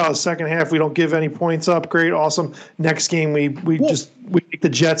good. Second half we don't give any points up. Great, awesome. Next game we make the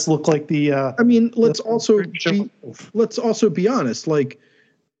Jets look like the. Let's also be honest. Like,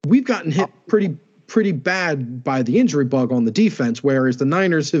 we've gotten hit pretty bad by the injury bug on the defense, whereas the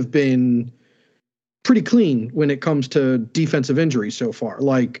Niners have been pretty clean when it comes to defensive injuries so far.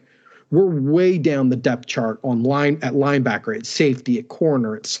 Like, we're way down the depth chart at linebacker, at safety, at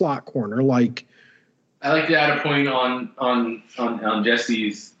corner, at slot corner. Like, I like to add a point on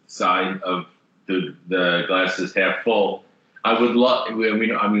Jesse's side of the glass is half full. I would love. We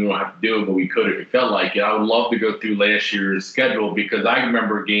don't have to do it, but we could if it felt like it. I would love to go through last year's schedule because I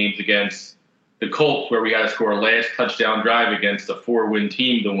remember games against the Colts where we had to score a last touchdown drive against a 4-win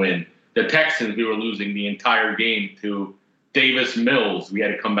team to win. The Texans, we were losing the entire game to Davis Mills. We had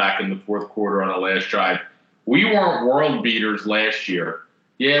to come back in the fourth quarter on a last drive. We weren't world beaters last year.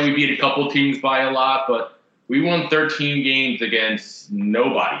 Yeah, we beat a couple teams by a lot, but we won 13 games against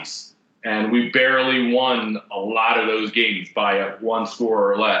nobodies. And we barely won a lot of those games by one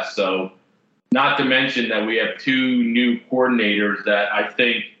score or less. So not to mention that we have two new coordinators that I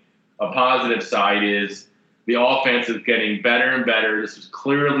think a positive side is the offense is getting better and better. This was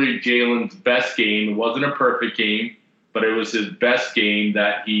clearly Jalen's best game. It wasn't a perfect game, but it was his best game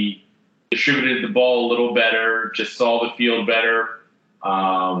that he distributed the ball a little better, just saw the field better.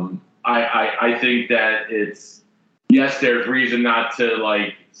 I think that there's reason not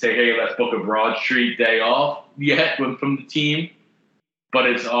to say, hey, let's book a Broad Street day off yet from the team. But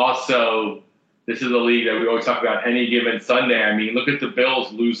it's also, this is a league that we always talk about any given Sunday. I mean, look at the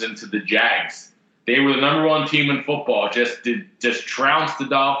Bills losing to the Jags. They were the number one team in football, just trounced the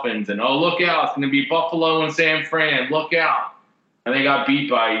Dolphins. And, look out, it's going to be Buffalo and San Fran. Look out. And they got beat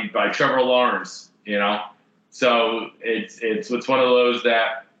by Trevor Lawrence, So it's one of those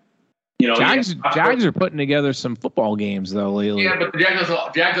that, Jags are putting together some football games though lately. Yeah, but the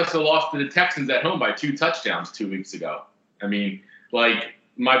Jags also lost to the Texans at home by 2 touchdowns 2 weeks ago. I mean,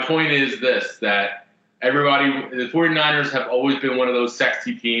 my point is this, that the 49ers have always been one of those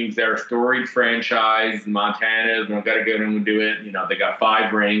sexy teams. They're a storied franchise. Montana, we got to go in and do it. They got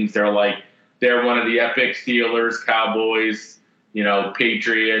 5 rings. They're one of the epic Steelers, Cowboys,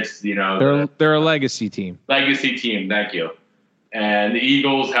 Patriots, They're a legacy team. Legacy team, thank you. And the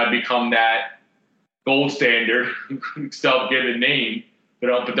Eagles have become that gold standard, self-given name, but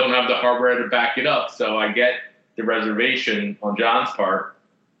don't have the hardware to back it up. So I get the reservation on John's part.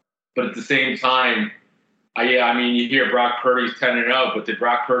 But at the same time, you hear Brock Purdy's 10-0, but did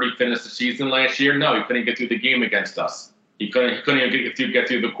Brock Purdy finish the season last year? No, he couldn't get through the game against us. He couldn't even get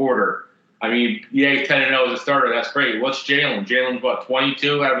through the quarter. I mean, he's 10-0 as a starter. That's great. What's Jalen? Jalen's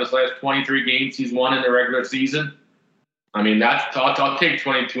 22 out of his last 23 games he's won in the regular season. I mean, I'll take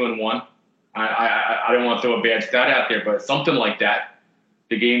 22-1. I don't want to throw a bad stat out there, but something like that.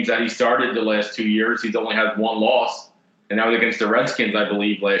 The games that he started the last 2 years, he's only had 1 loss, and that was against the Redskins, I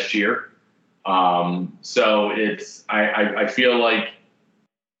believe, last year. So I feel like,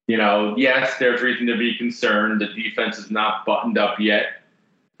 yes, there's reason to be concerned. The defense is not buttoned up yet.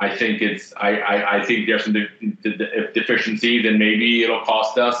 I think I think there's some deficiencies, and maybe it'll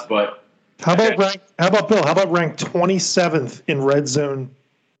cost us. But how about Bill? How about ranked 27th in red zone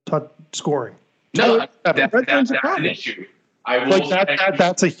scoring? No, that's an issue. I will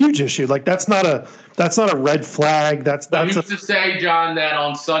that's a huge issue. That's not a red flag. That's used to say, John, that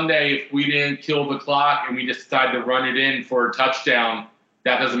on Sunday if we didn't kill the clock and we just decided to run it in for a touchdown,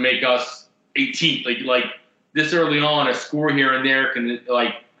 that doesn't make us 18th. Like this early on, a score here and there can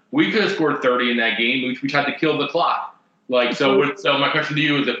we could have scored 30 in that game. We tried to kill the clock. So my question to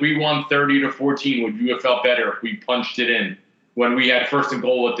you is, if we won 30-14, would you have felt better if we punched it in? when we had first and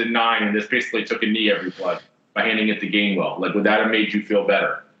goal at the 9 and this basically took a knee every play by handing it to Gainwell? Like, would that have made you feel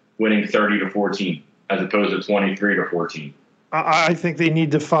better, winning 30-14 as opposed to 23-14? I think they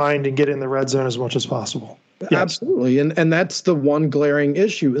need to find and get in the red zone as much as possible. Yes. Absolutely. And that's the one glaring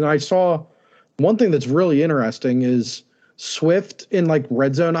issue. And I saw one thing that's really interesting is Swift in like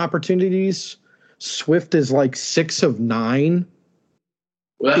red zone opportunities. Swift is like 6 of 9.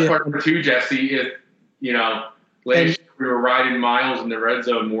 Well, that's part of it too, Jesse. If, last year we were riding miles in the red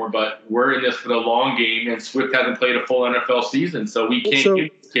zone more, but we're in this for the long game, and Swift hasn't played a full NFL season, so we can't give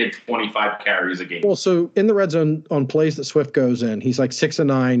this kid 25 carries a game. Well, so in the red zone on plays that Swift goes in, he's like 6 of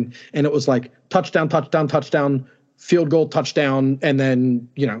 9, and it was like touchdown, field goal, touchdown, and then,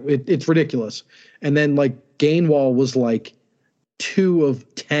 it's ridiculous. And then like Gainwell was like 2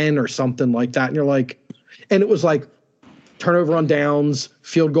 of 10 or something like that, and you're like, and it was like turnover on downs,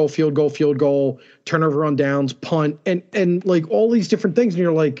 field goal, turnover on downs, punt, and like all these different things. And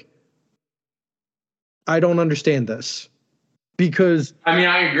you're like, I don't understand this because. I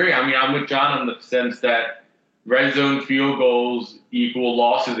agree. I'm with John in the sense that red zone field goals equal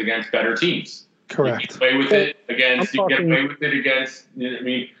losses against better teams. Correct. You can play with it against,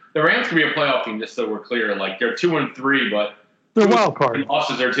 the Rams can be a playoff team, just so we're clear. Like, they're 2-3, but they're wild card.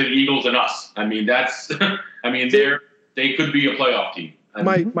 Losses are to the Eagles and us. They could be a playoff team.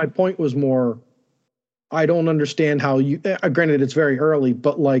 My point was more, I don't understand how you, granted it's very early,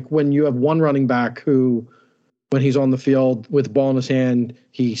 but like when you have one running back who, when he's on the field with the ball in his hand,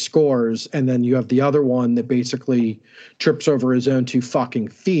 he scores, and then you have the other one that basically trips over his own 2 fucking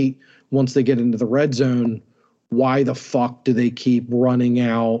feet once they get into the red zone. Why the fuck do they keep running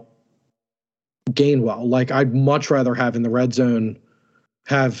out Gainwell? Like, I'd much rather have in the red zone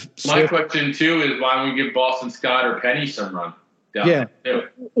have my question too is, why don't we give Boston Scott or Penny some run?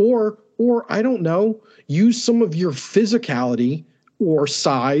 Or I don't know, use some of your physicality or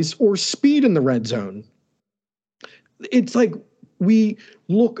size or speed in the red zone. It's like we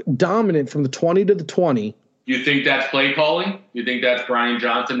look dominant from the 20 to the 20. You think that's play calling? You think that's Brian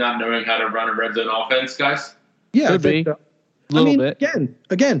Johnson not knowing how to run a red zone offense, guys? Yeah, could be. A little bit.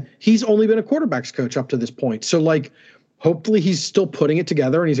 Again, he's only been a quarterback's coach up to this point. So like, hopefully he's still putting it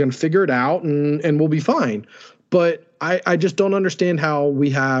together and he's going to figure it out and we'll be fine. But I just don't understand how we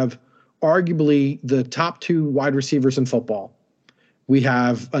have arguably the top 2 wide receivers in football. We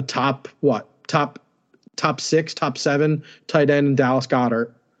have a top 6, top 7 tight end in Dallas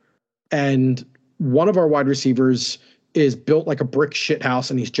Goedert. And one of our wide receivers is built like a brick shit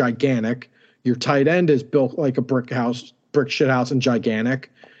house and he's gigantic. Your tight end is built like a brick shit house and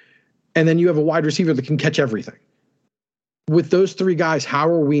gigantic. And then you have a wide receiver that can catch everything. With those 3 guys, how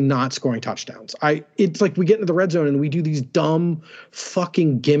are we not scoring touchdowns? It's like we get into the red zone and we do these dumb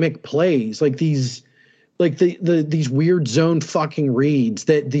fucking gimmick plays, like these weird zone fucking reads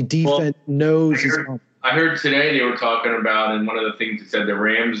that the defense knows. I heard today they were talking about, and one of the things that said the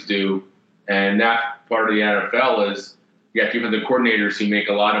Rams do, and that part of the NFL is you have the coordinators who make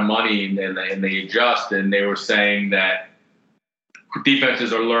a lot of money and they adjust, and they were saying that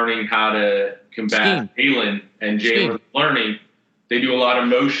defenses are learning how to combat Jalen, and Jalen's learning. They do a lot of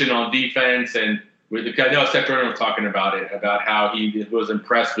motion on defense, and I know Seth Turner was talking about it, about how he was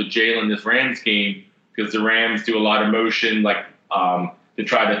impressed with Jalen this Rams game, because the Rams do a lot of motion, like to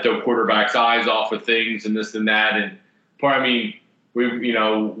try to throw quarterbacks' eyes off of things and this and that. And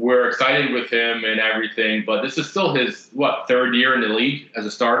we're excited with him and everything, but this is still his 3rd year in the league as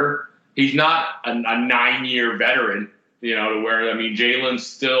a starter. He's not a 9-year veteran. To where, Jalen's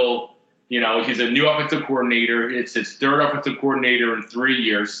still, he's a new offensive coordinator. It's his 3rd offensive coordinator in 3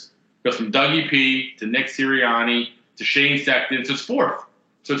 years. Goes from Dougie P to Nick Sirianni to Shane Steichen. It's his 4th.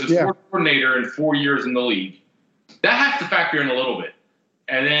 So it's his 4th coordinator in 4 years in the league. That has to factor in a little bit.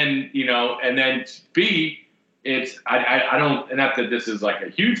 And then, B, it's, I don't, and not that this is like a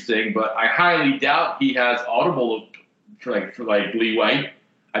huge thing, but I highly doubt he has audible for leeway.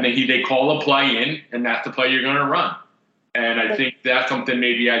 I think they call a play in, and that's the play you're going to run. And I think that's something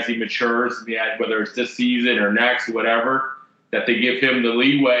maybe as he matures, whether it's this season or next, whatever, that they give him the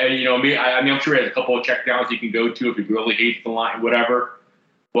leeway. I'm sure he has a couple of checkdowns he can go to if he really hates the line, whatever.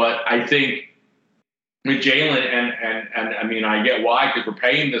 But I think with Jalen, and I get why, because we're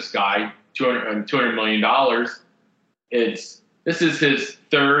paying this guy $200 million. This is his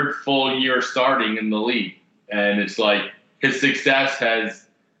 3rd full year starting in the league, and it's like his success has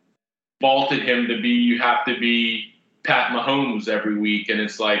vaulted him to be. You have to be Pat Mahomes every week, and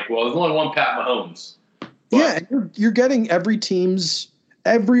it's like, well, there's only one Pat Mahomes. But you're getting every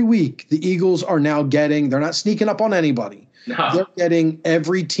week. The Eagles are now getting. They're not sneaking up on anybody. No. They're getting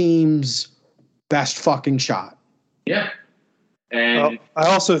every team's best fucking shot. Yeah. And I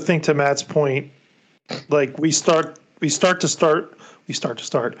also think, to Matt's point, like we start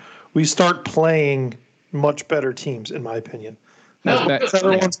playing much better teams, in my opinion. Everyone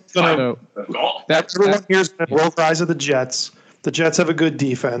here's going to roll the eyes of the Jets. The Jets have a good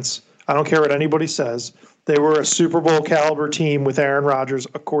defense. I don't care what anybody says. They were a Super Bowl caliber team with Aaron Rodgers,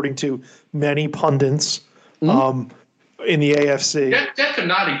 according to many pundits in the AFC. Jets are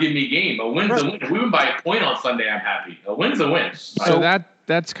not a give-me game. A win's a win. If we win by a point on Sunday, I'm happy. A win's a win. So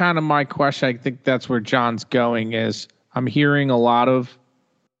that's kind of my question. I think that's where John's going is I'm hearing a lot of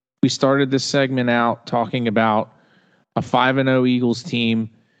 – we started this segment out talking about a 5-0 Eagles team.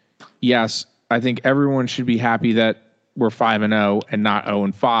 Yes, I think everyone should be happy that we're 5-0 and not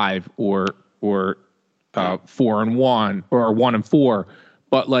 0-5 or 4-1 or 1-4.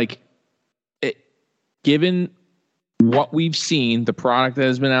 But like, given what we've seen, the product that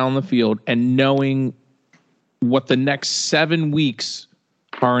has been out on the field, and knowing what the next 7 weeks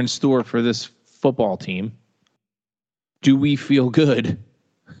are in store for this football team, do we feel good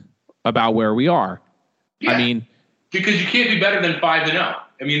about where we are? Yeah, I mean, because you can't be better than 5-0.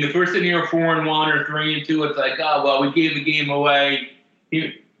 I mean, if we're sitting here 4-1 or 3-2, it's like, oh well, we gave a game away.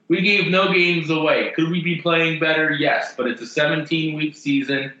 We gave no games away. Could we be playing better? Yes, but it's a 17-week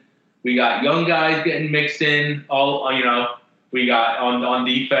season. We got young guys getting mixed in. We got on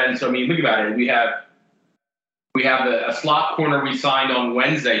defense. I mean, think about it. We have a slot corner we signed on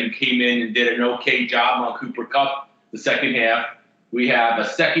Wednesday who came in and did an okay job on Cooper Kupp the second half. We have a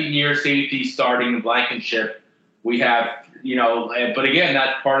second-year safety starting in Blankenship. We have, but again,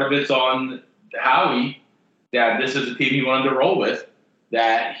 that part of it's on Howie, that this is a team he wanted to roll with,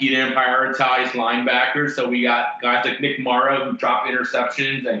 that he didn't prioritize linebackers. So we got guys like Nick Morrow who drop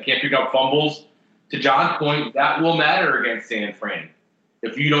interceptions and can't pick up fumbles. To John's point, that will matter against San Fran.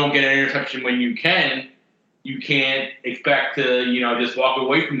 If you don't get an interception when you can't expect to, just walk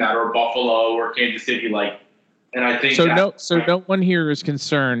away from that, or Buffalo or Kansas City. And I think no one here is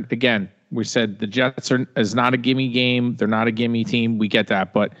concerned. Again, we said the Jets is not a gimme game. They're not a gimme team. We get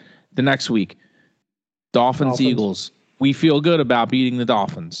that. But the next week, Dolphins. Eagles, we feel good about beating the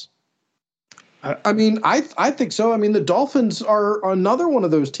Dolphins. I mean, I think so. I mean, the Dolphins are another one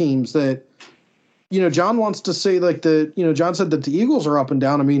of those teams that, John wants to say John said that the Eagles are up and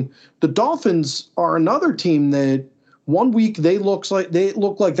down. I mean, the Dolphins are another team that 1 week they look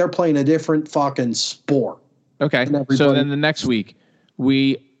like they're playing a different fucking sport. Okay. So then the next week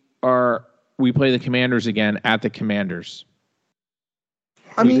we play the Commanders again at the Commanders.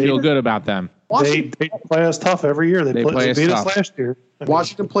 We feel good about them. They play us tough every year. They beat us last year.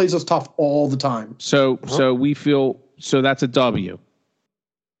 Washington plays us tough all the time. So we feel that's a W.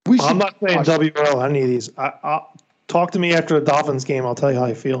 I'm not saying WL on any of these. I'll talk to me after the Dolphins game. I'll tell you how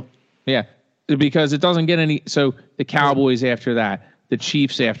I feel. Yeah, because it doesn't get any. So the Cowboys after that, the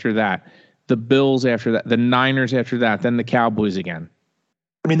Chiefs after that, the Bills after that, the Niners after that, then the Cowboys again.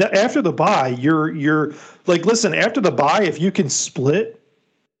 I mean, after the bye, you're like, listen. After the bye, if you can split,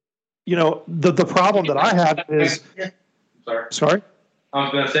 the problem that I have is. Sorry. I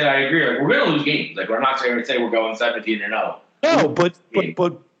was going to say I agree. Like, we're going to lose games. Like, we're not going to say we're going 17-0. No,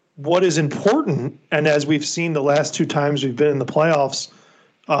 but what is important, and as we've seen the last 2 times we've been in the playoffs,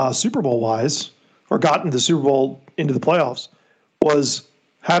 Super Bowl wise, or gotten the Super Bowl into the playoffs, was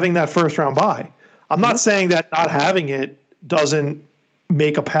having that first round bye. I'm not saying that not having it doesn't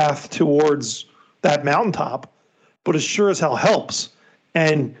make a path towards that mountaintop, but it sure as hell helps.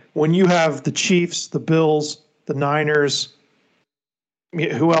 And when you have the Chiefs, the Bills, the Niners,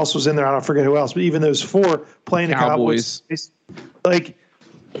 who else was in there? I don't forget who else, but even those 4 playing the Cowboys, like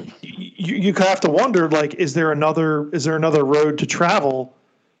you have to wonder, like, is there another road to travel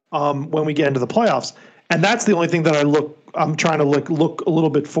when we get into the playoffs? And that's the only thing that I'm trying to look a little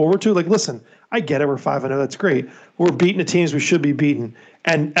bit forward to. Like, listen, I get it. We're 5-0. That's great. We're beating the teams we should be beating.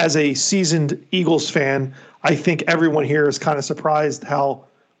 And as a seasoned Eagles fan, I think everyone here is kind of surprised how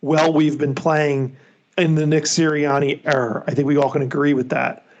well we've been playing in the Nick Sirianni era. I think we all can agree with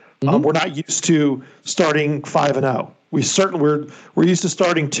that. Mm-hmm. We're not used to starting 5-0. We're used to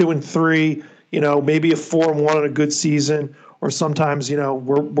starting 2-3. Maybe a 4-1 in a good season, or sometimes we're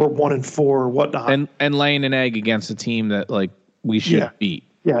 1-4 or whatnot. And laying an egg against a team that we should beat.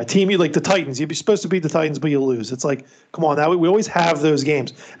 Yeah, a team like the Titans. You'd be supposed to beat the Titans, but you lose. It's like, come on, we always have those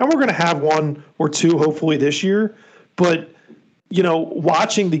games, and we're going to have 1 or 2 hopefully this year. But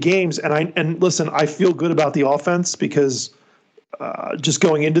watching the games, and listen, I feel good about the offense because just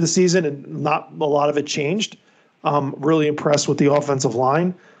going into the season and not a lot of it changed. I'm really impressed with the offensive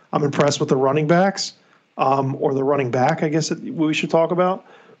line. I'm impressed with the running backs, or the running back, I guess we should talk about.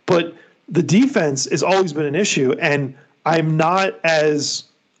 But the defense has always been an issue, and I'm not as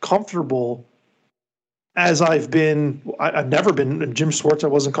comfortable as I've been. I've never been. Jim Schwartz I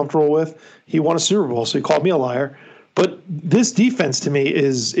wasn't comfortable with. He won a Super Bowl, so he called me a liar. But this defense to me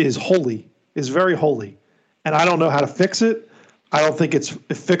is holy, is very holy. And I don't know how to fix it. I don't think it's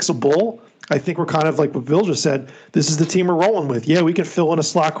fixable. I think we're kind of like what Bill just said. This is the team we're rolling with. Yeah, we can fill in a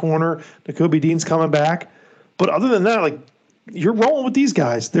slot corner. Nakobe Dean's coming back. But other than that, like, you're rolling with these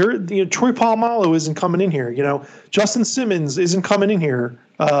guys. They're, Troy Polamalu isn't coming in here. Justin Simmons isn't coming in here.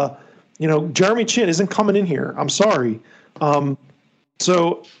 Jeremy Chin isn't coming in here. I'm sorry.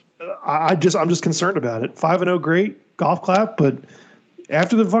 So I'm just concerned about it. 5-0, great golf clap, but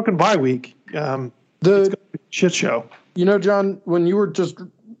after the fucking bye week, it's gonna be a shit show. John, when you were just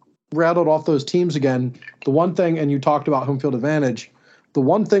rattled off those teams again, the one thing, and you talked about home field advantage, the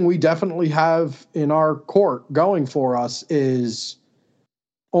one thing we definitely have in our court going for us is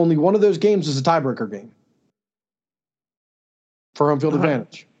only one of those games is a tiebreaker game for home field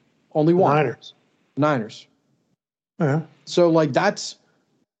advantage. Only one. Niners. Yeah. So, like, that's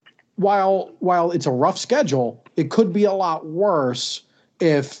while it's a rough schedule, it could be a lot worse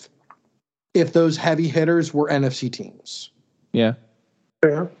if those heavy hitters were NFC teams. Yeah.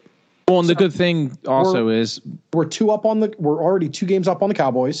 Yeah. Well, and the good thing also is we're already 2 games up on the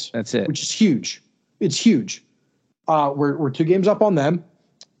Cowboys. That's it. Which is huge. It's huge. We're 2 games up on them,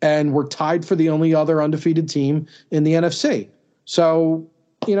 and we're tied for the only other undefeated team in the NFC. So,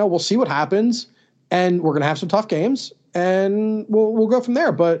 we'll see what happens, and we're going to have some tough games, and we'll go from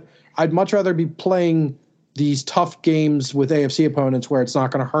there. But I'd much rather be playing these tough games with AFC opponents where it's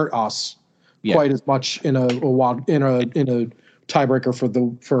not going to hurt us quite as much in a tiebreaker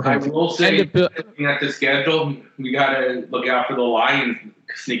for him. I will say, looking at the schedule, we got to look out for the Lions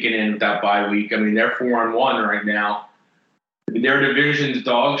sneaking in with that bye week. I mean, they're 4-1 right now. Their division's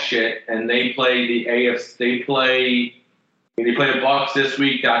dog shit, and they play the AFC. They play the Bucs this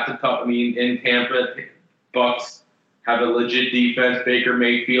week. That's a tough. In Tampa, Bucs have a legit defense. Baker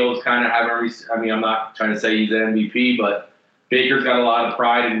Mayfield's kind of having. I'm not trying to say he's an MVP, but Baker's got a lot of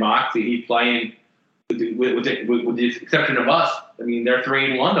pride and moxie. He's playing. With the exception of us, they're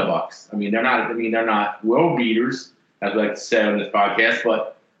 3-1, the Bucs. They're not world beaters, as I like to say on this podcast,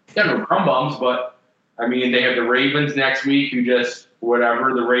 but they're no crumb bums. But they have the Ravens next week, who just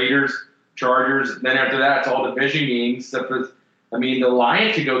whatever, the Raiders, Chargers. Then after that, it's all division games. The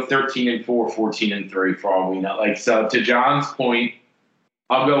Lions could go 13-4, 14-3 for all we know. So to John's point,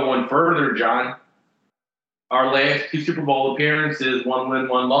 I'll go one further, John. Our last 2 Super Bowl appearances, 1 win,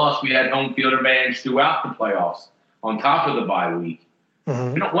 1 loss, we had home field advantage throughout the playoffs on top of the bye week.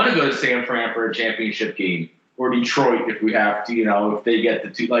 Mm-hmm. We don't want to go to San Fran for a championship game or Detroit if we have to, if they get the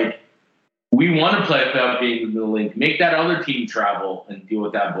 2. We want to play a playoff game in the link. Make that other team travel and deal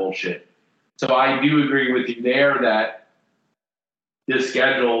with that bullshit. So I do agree with you there that this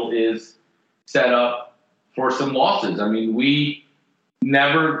schedule is set up for some losses. We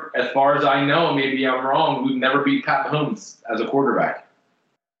never, as far as I know, maybe I'm wrong, we've never beat Pat Mahomes as a quarterback.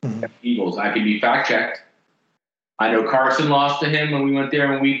 Mm-hmm. Eagles. I can be fact-checked. I know Carson lost to him when we went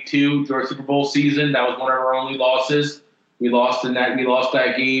there in week 2 to our Super Bowl season. That was one of our only losses. We lost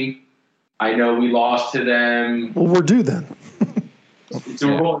that game. I know we lost to them. Well, we're due then.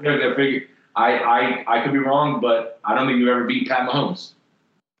 I could be wrong, but I don't think we've ever beaten Pat Mahomes.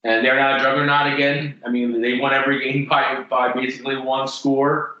 And they're not a juggernaut again. They won every game by basically 1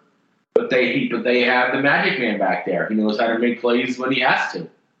 score, but they have the magic man back there. He knows how to make plays when he has to.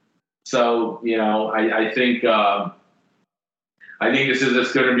 So I think this is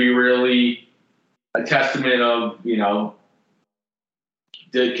just going to be really a testament of can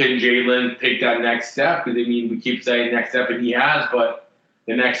Jalen take that next step? Because we keep saying next step, and he has, but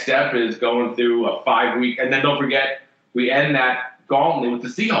the next step is going through a 5-week, and then don't forget we end that gauntlet with the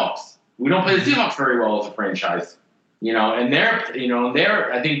Seahawks. We don't play the Seahawks very well as a franchise, and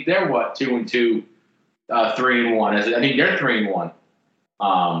they're I think they're 2-2, 3-1. I think they're 3-1.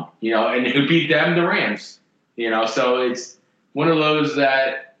 And who beat them? The Rams. So it's one of those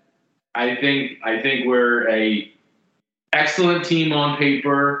that I think we're a excellent team on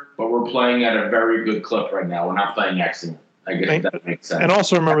paper, but we're playing at a very good clip right now. We're not playing excellent. I guess that makes sense. And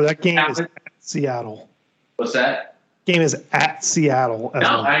also remember that game is at Seattle. What's that? Game is at Seattle.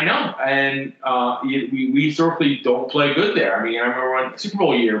 I know. And we certainly don't play good there. I remember one Super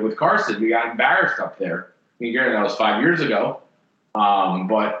Bowl year with Carson, we got embarrassed up there. That was 5 years ago.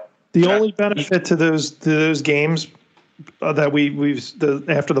 But the only benefit to those games that we've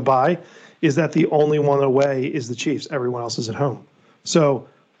after the bye is that the only one away is the Chiefs. Everyone else is at home. So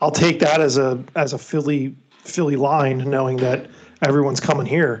I'll take that as a Philly line, knowing that everyone's coming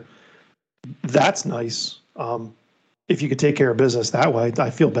here. That's nice. if you could take care of business that way, I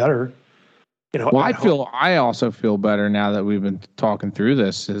feel better. Well, I also feel better now that we've been talking through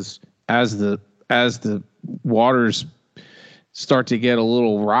this. Is as the waters start to get a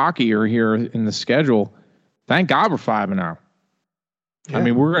little rockier here in the schedule. Thank God we're 5-0. Yeah. I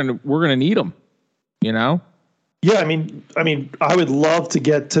mean, we're gonna need them. Yeah, I mean, I would love to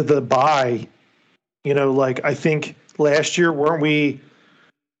get to the bye. Like I think last year weren't we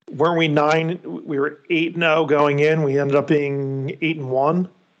 9? We were 8-0 going in. We ended up being 8-1.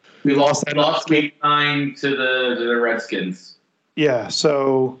 We lost week 9 to the Redskins. Yeah.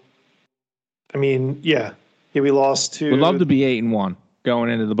 So, I mean, we lost to. We'd love to be 8-1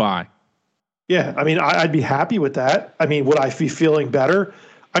 going into the bye. Yeah, I mean, I'd be happy with that. I mean, would I be feeling better?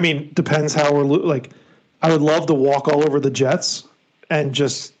 I mean, depends how we're like. I would love to walk all over the Jets and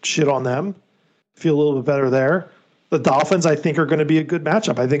just shit on them. Feel a little bit better there. The Dolphins, I think, are going to be a good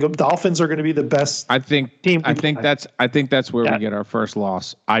matchup. I think the Dolphins are going to be the best. I think that's where we get our first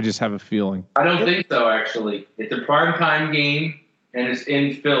loss. I just have a feeling. I don't think so. Actually, it's a primetime game and it's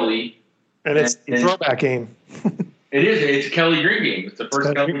in Philly, and it's a throwback game. It is. It's a Kelly Green game. It's the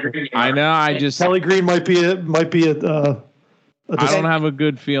first Kelly Green game. I know. Kelly Green might be a. I don't have a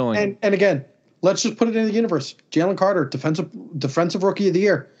good feeling. And again, let's just put it in the universe. Jalen Carter, defensive rookie of the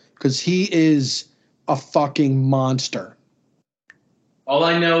year, because he is a fucking monster. All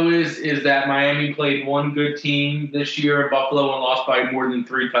I know is that Miami played one good team this year at Buffalo and lost by more than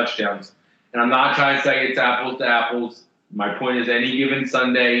 3 touchdowns. And I'm not trying to say it's apples to apples. My point is any given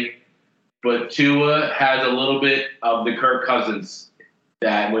Sunday, but Tua has a little bit of the Kirk Cousins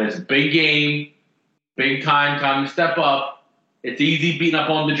that when it's a big game, big time to step up. It's easy beating up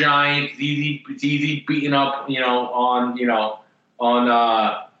on the Giants. It's easy beating up, on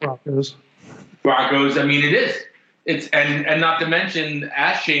Broncos. I mean, it is. It's and not to mention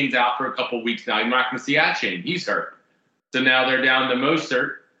Shane's out for a couple weeks now. You're not going to see Shane. He's hurt. So now they're down to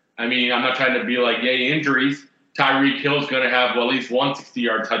Mostert. I mean, I'm not trying to be like, yay, injuries. Tyreek Hill's going to have at least one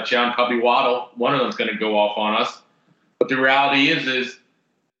 60-yard touchdown. Probably Waddle. One of them's going to go off on us. But the reality is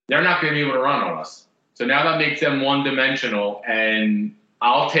they're not going to be able to run on us. So now that makes them one-dimensional. And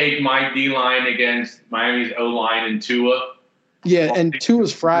I'll take my D-line against Miami's O-line and Tua. Yeah, and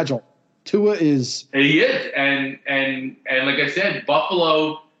Tua's fragile. Tua is. He is, and like I said,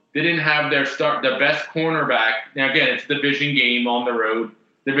 Buffalo didn't have their best cornerback. Now again, it's a division game on the road.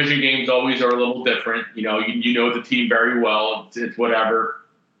 Division games always are a little different. You know the team very well. It's whatever.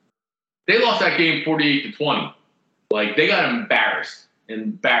 They lost that game 48-20. Like they got embarrassed.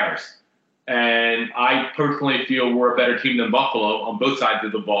 And I personally feel we're a better team than Buffalo on both sides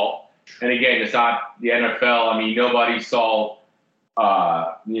of the ball. And again, it's not the NFL. I mean, nobody saw.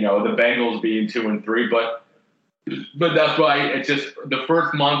 The Bengals being 2-3, but that's why it's just the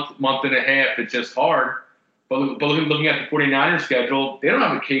first month and a half. It's just hard. But looking at the 49ers schedule, they don't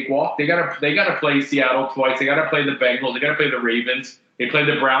have a cakewalk. They gotta play Seattle twice. They gotta play the Bengals. They gotta play the Ravens. They play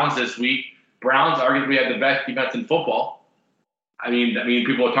the Browns this week. Browns arguably have the best defense in football. I mean,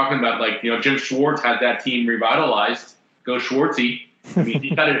 people are talking about Jim Schwartz had that team revitalized. Go Schwartzy. I mean,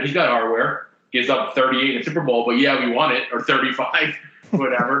 he's got hardware. Gives up 38 in the Super Bowl, but yeah, we won it, or 35,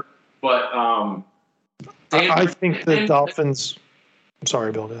 whatever. But I think the Dolphins. I'm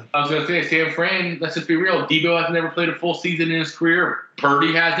sorry, Bill. I was going to say, San Fran. Let's just be real. Debo has never played a full season in his career.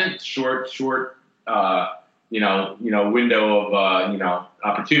 Purdy hasn't. Short. Window of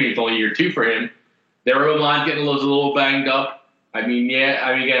opportunity. It's only year 2 for him. Their O-line getting a little banged up. Again,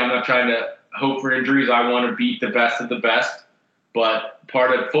 I'm not trying to hope for injuries. I want to beat the best of the best. But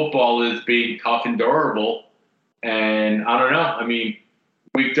part of football is being tough and durable. And I don't know. I mean,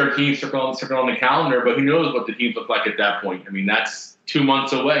 week 13 circle on the calendar, but who knows what the teams look like at that point. I mean, that's 2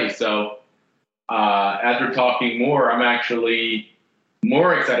 months away. So as we're talking more, I'm actually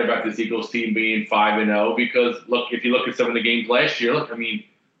more excited about this Eagles team being 5-0 because, look, if you look at some of the games last year, we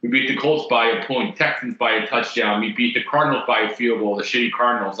beat the Colts by a point, Texans by a touchdown. We beat the Cardinals by a field goal, the shitty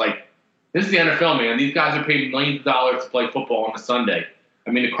Cardinals. This is the NFL, man. These guys are paid millions of dollars to play football on a Sunday.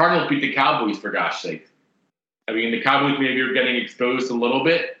 I mean, the Cardinals beat the Cowboys, for gosh sake. I mean, the Cowboys maybe are getting exposed a little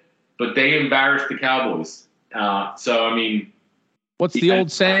bit, but they embarrassed the Cowboys. What's the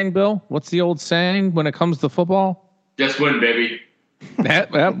old saying, Bill? What's the old saying when it comes to football? Just win, baby.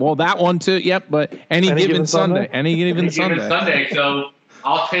 That one too. Yep, but any given Sunday. Any given Sunday. So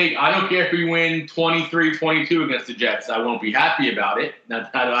I don't care if we win 23-22 against the Jets. I won't be happy about it.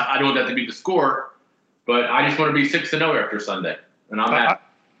 I don't want that to be the score, but I just want to be 6-0 after Sunday, and I'm happy.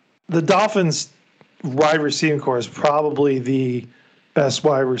 The Dolphins' wide receiving core is probably the best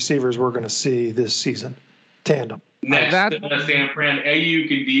wide receivers we're going to see this season. Tandem. Next to San Fran,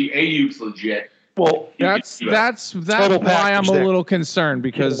 Ayuk's legit. Well, That's Total why package I'm a there. little concerned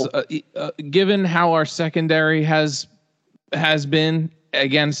because given how our secondary has been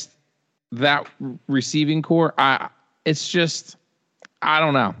against that receiving core, it's just I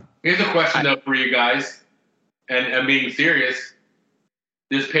don't know. Here's a question though for you guys, and I'm being serious.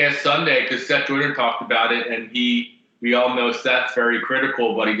 This past Sunday, because Seth Jordan talked about it, and we all know Seth's very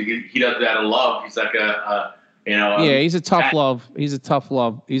critical, but he does that out of love. He's like He's a tough love. He's a tough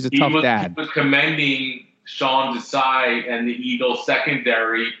love. He's a tough dad. He was commending Sean Desai and the Eagles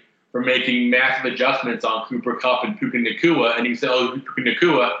secondary for making massive adjustments on Cooper Kupp and Puka Nacua, and he said,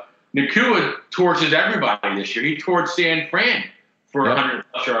 Puka Nacua torches everybody this year. He torched San Fran for 100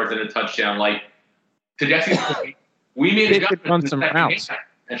 plus yards and a touchdown. Like, to Jesse's point, we made adjustments in the second half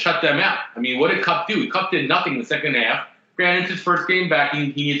and shut them out. I mean, what did Kupp do? Kupp did nothing in the second half. Granted, it's his first game back. He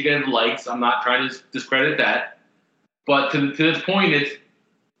needs to get his legs. I'm not trying to discredit that. But to this point, it's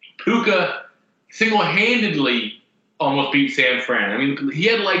Puka single-handedly almost beat San Fran. I mean, he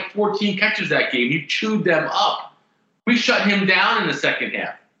had like 14 catches that game. He chewed them up. We shut him down in the second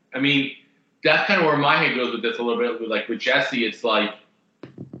half. I mean, that's kind of where my head goes with this a little bit. With Jesse, it's like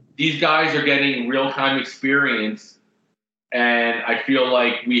these guys are getting real-time experience, and I feel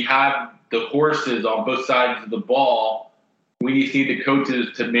like we have the horses on both sides of the ball. We just need the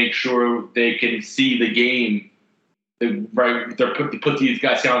coaches to make sure they can see the game. They're put these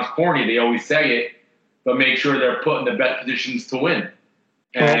guys, sounds corny, they always say it, but make sure they're put in the best positions to win.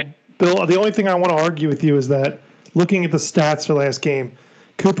 And Bill, the only thing I want to argue with you is that looking at the stats for last game,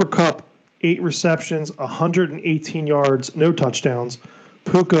 Cooper Kupp, 8 receptions, 118 yards, no touchdowns.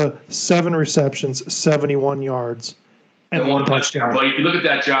 Puka, 7 receptions, 71 yards, and 1 touchdown. But if you look at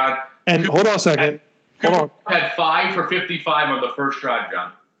that, John. And hold on a second. Cooper had 5 for 55 on the first drive,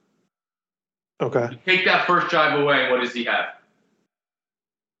 John. Okay. Take that first drive away, what does he have?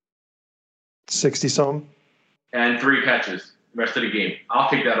 60-something. And 3 catches the rest of the game. I'll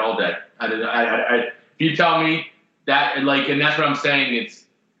take that all day. If you tell me that, and that's what I'm saying,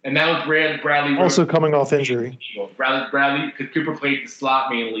 and that was Bradley. Also coming off injury. Bradley, because Cooper played the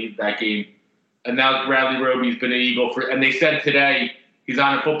slot mainly that game, and now Bradley Roby's been an Eagle and they said today he's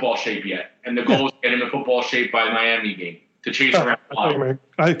not in football shape yet, and the goal is to get him in football shape by the Miami game to chase around.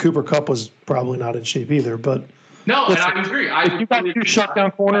 Cooper Kupp was probably not in shape either, but no, listen, and I agree. If you got 2 shutdown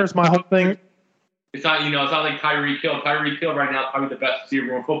corners, my whole thing. It's not like Tyreek Hill. Tyreek Hill right now is probably the best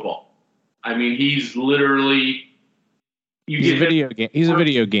receiver in football. I mean, he's literally. He's a video game. He's a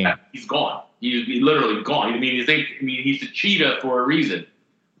video game. He's gone. He's literally gone. I mean, he's a cheetah for a reason.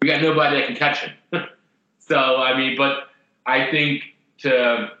 We got nobody that can catch him. So, I mean, but I think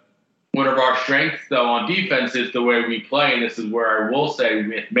one of our strengths, though, on defense is the way we play, and this is where I will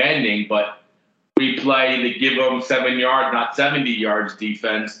say maddening, but we play the give them 7 yards, not 70 yards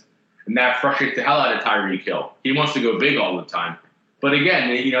defense, and that frustrates the hell out of Tyreek Hill. He wants to go big all the time. But again,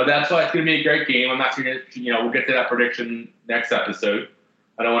 that's why it's going to be a great game. I'm not saying we'll get to that prediction next episode.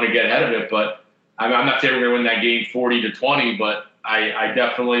 I don't want to get ahead of it, but I'm not saying we're going to win that game 40-20, but I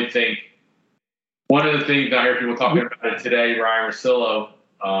definitely think one of the things I hear people talking about it today, Ryan Russillo,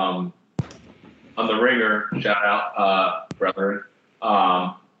 on the Ringer, shout out, brethren,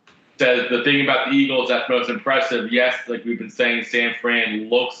 says the thing about the Eagles that's most impressive, yes, like we've been saying, San Fran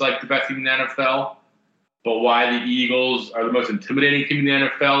looks like the best team in the NFL, but why the Eagles are the most intimidating team in the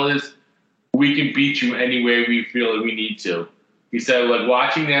NFL is we can beat you any way we feel that we need to. He said,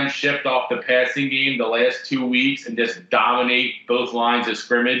 watching them shift off the passing game the last 2 weeks and just dominate both lines of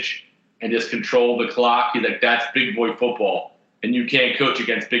scrimmage and just control the clock, he's like, that's big boy football, and you can't coach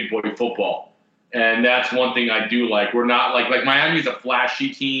against big boy football. And that's one thing I do like. We're not like Miami's a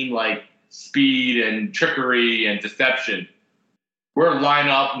flashy team, like speed and trickery and deception. We're line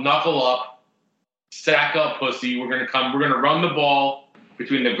up, knuckle up, sack up, pussy. We're gonna run the ball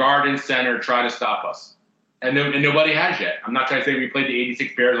between the guard and center, try to stop us. And nobody has yet. I'm not trying to say we played the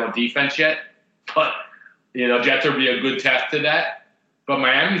 86 Bears on defense yet, but Jets will be a good test to that. But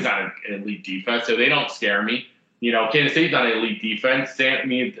Miami's not an elite defense, so they don't scare me. Kansas State's not an elite defense.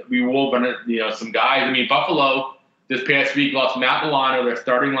 We will run some guys. Buffalo this past week lost Matt Milano, their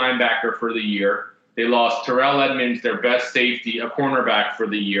starting linebacker for the year. They lost Terrell Edmonds, their best safety, a cornerback for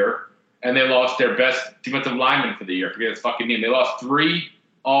the year. And they lost their best defensive lineman for the year. I forget his fucking name. They lost 3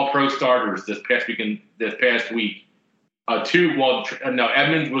 all-pro starters this past week. Edmonds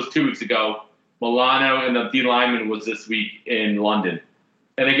was 2 weeks ago. Milano and the D lineman was this week in London.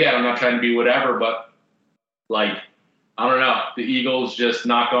 And again, I'm not trying to be whatever, but I don't know. The Eagles just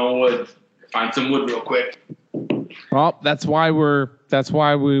knock on wood. Find some wood real quick. Well, that's why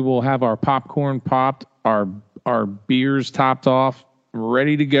we will have our popcorn popped, our beers topped off,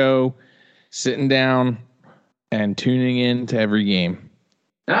 ready to go. sitting down and tuning in to every game.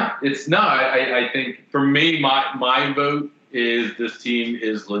 No, it's not. I think for me, my vote is this team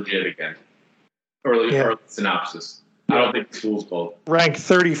is legit again. Early synopsis. I don't think it's fool's gold. Ranked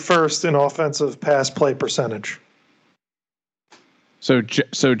 31st in offensive pass play percentage. So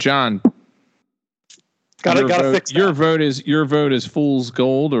John, gotta fix that. Your vote is fool's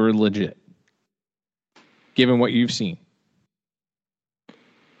gold or legit, given what you've seen.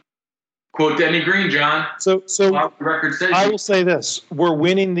 Quote Denny Green, John. So the record says I will say this: we're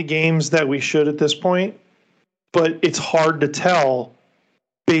winning the games that we should at this point, but it's hard to tell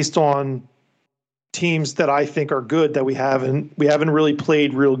based on teams that I think are good that we haven't really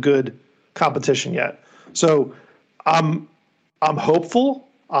played real good competition yet. So I'm hopeful,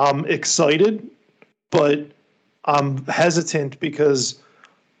 I'm excited, but I'm hesitant because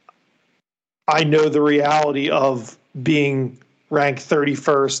I know the reality of being ranked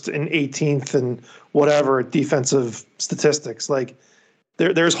 31st and 18th and whatever at defensive statistics. Like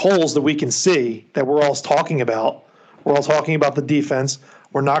there's holes that we can see that we're all talking about. We're all talking about the defense.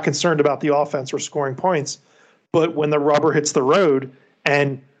 We're not concerned about the offense or scoring points. But when the rubber hits the road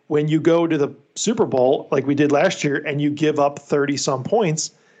and when you go to the Super Bowl like we did last year and you give up 30-some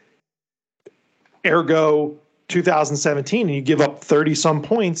points, ergo 2017, and you give up 30-some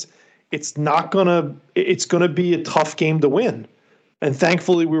points, it's going to be a tough game to win. And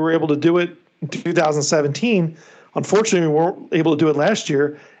thankfully, we were able to do it in 2017. Unfortunately, we weren't able to do it last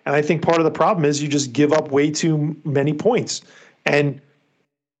year. And I think part of the problem is you just give up way too many points. And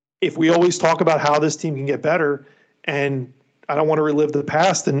if we always talk about how this team can get better, and I don't want to relive the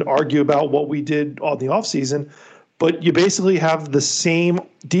past and argue about what we did on the offseason, but you basically have the same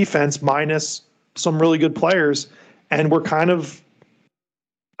defense minus some really good players. And we're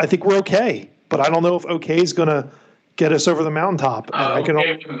I think we're okay. But I don't know if okay is going to get us over the mountaintop. Okay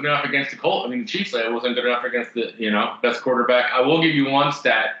wasn't good enough against the Colts. I mean, the Chiefs wasn't good enough against the best quarterback. I will give you one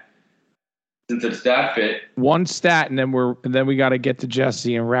stat since it's stat fit. One stat, and then we got to get to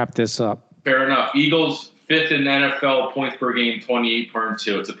Jesse and wrap this up. Fair enough. Eagles 5th in NFL points per game,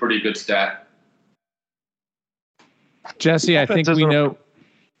 28.2. It's a pretty good stat. Jesse, I think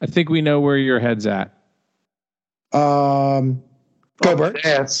we know where your head's at. Go Birds.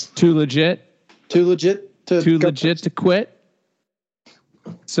 Yes. Too legit to quit.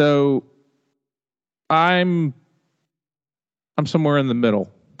 So I'm somewhere in the middle.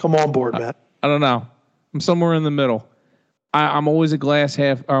 Come on board, Matt. I don't know. I'm somewhere in the middle. I'm always a glass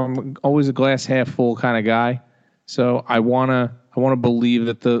half full kind of guy. So I wanna believe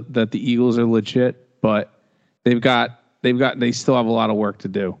that the Eagles are legit, but they still have a lot of work to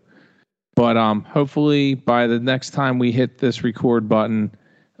do. But hopefully by the next time we hit this record button,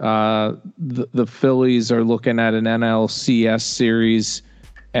 the Phillies are looking at an NLCS series,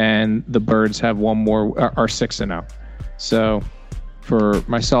 and the Birds have one more, are 6-0. So for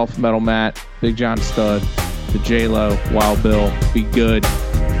myself, Metal Matt, Big John Stud, the J-Lo, Wild Bill, be good.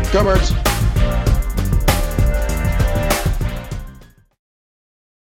 Go Birds.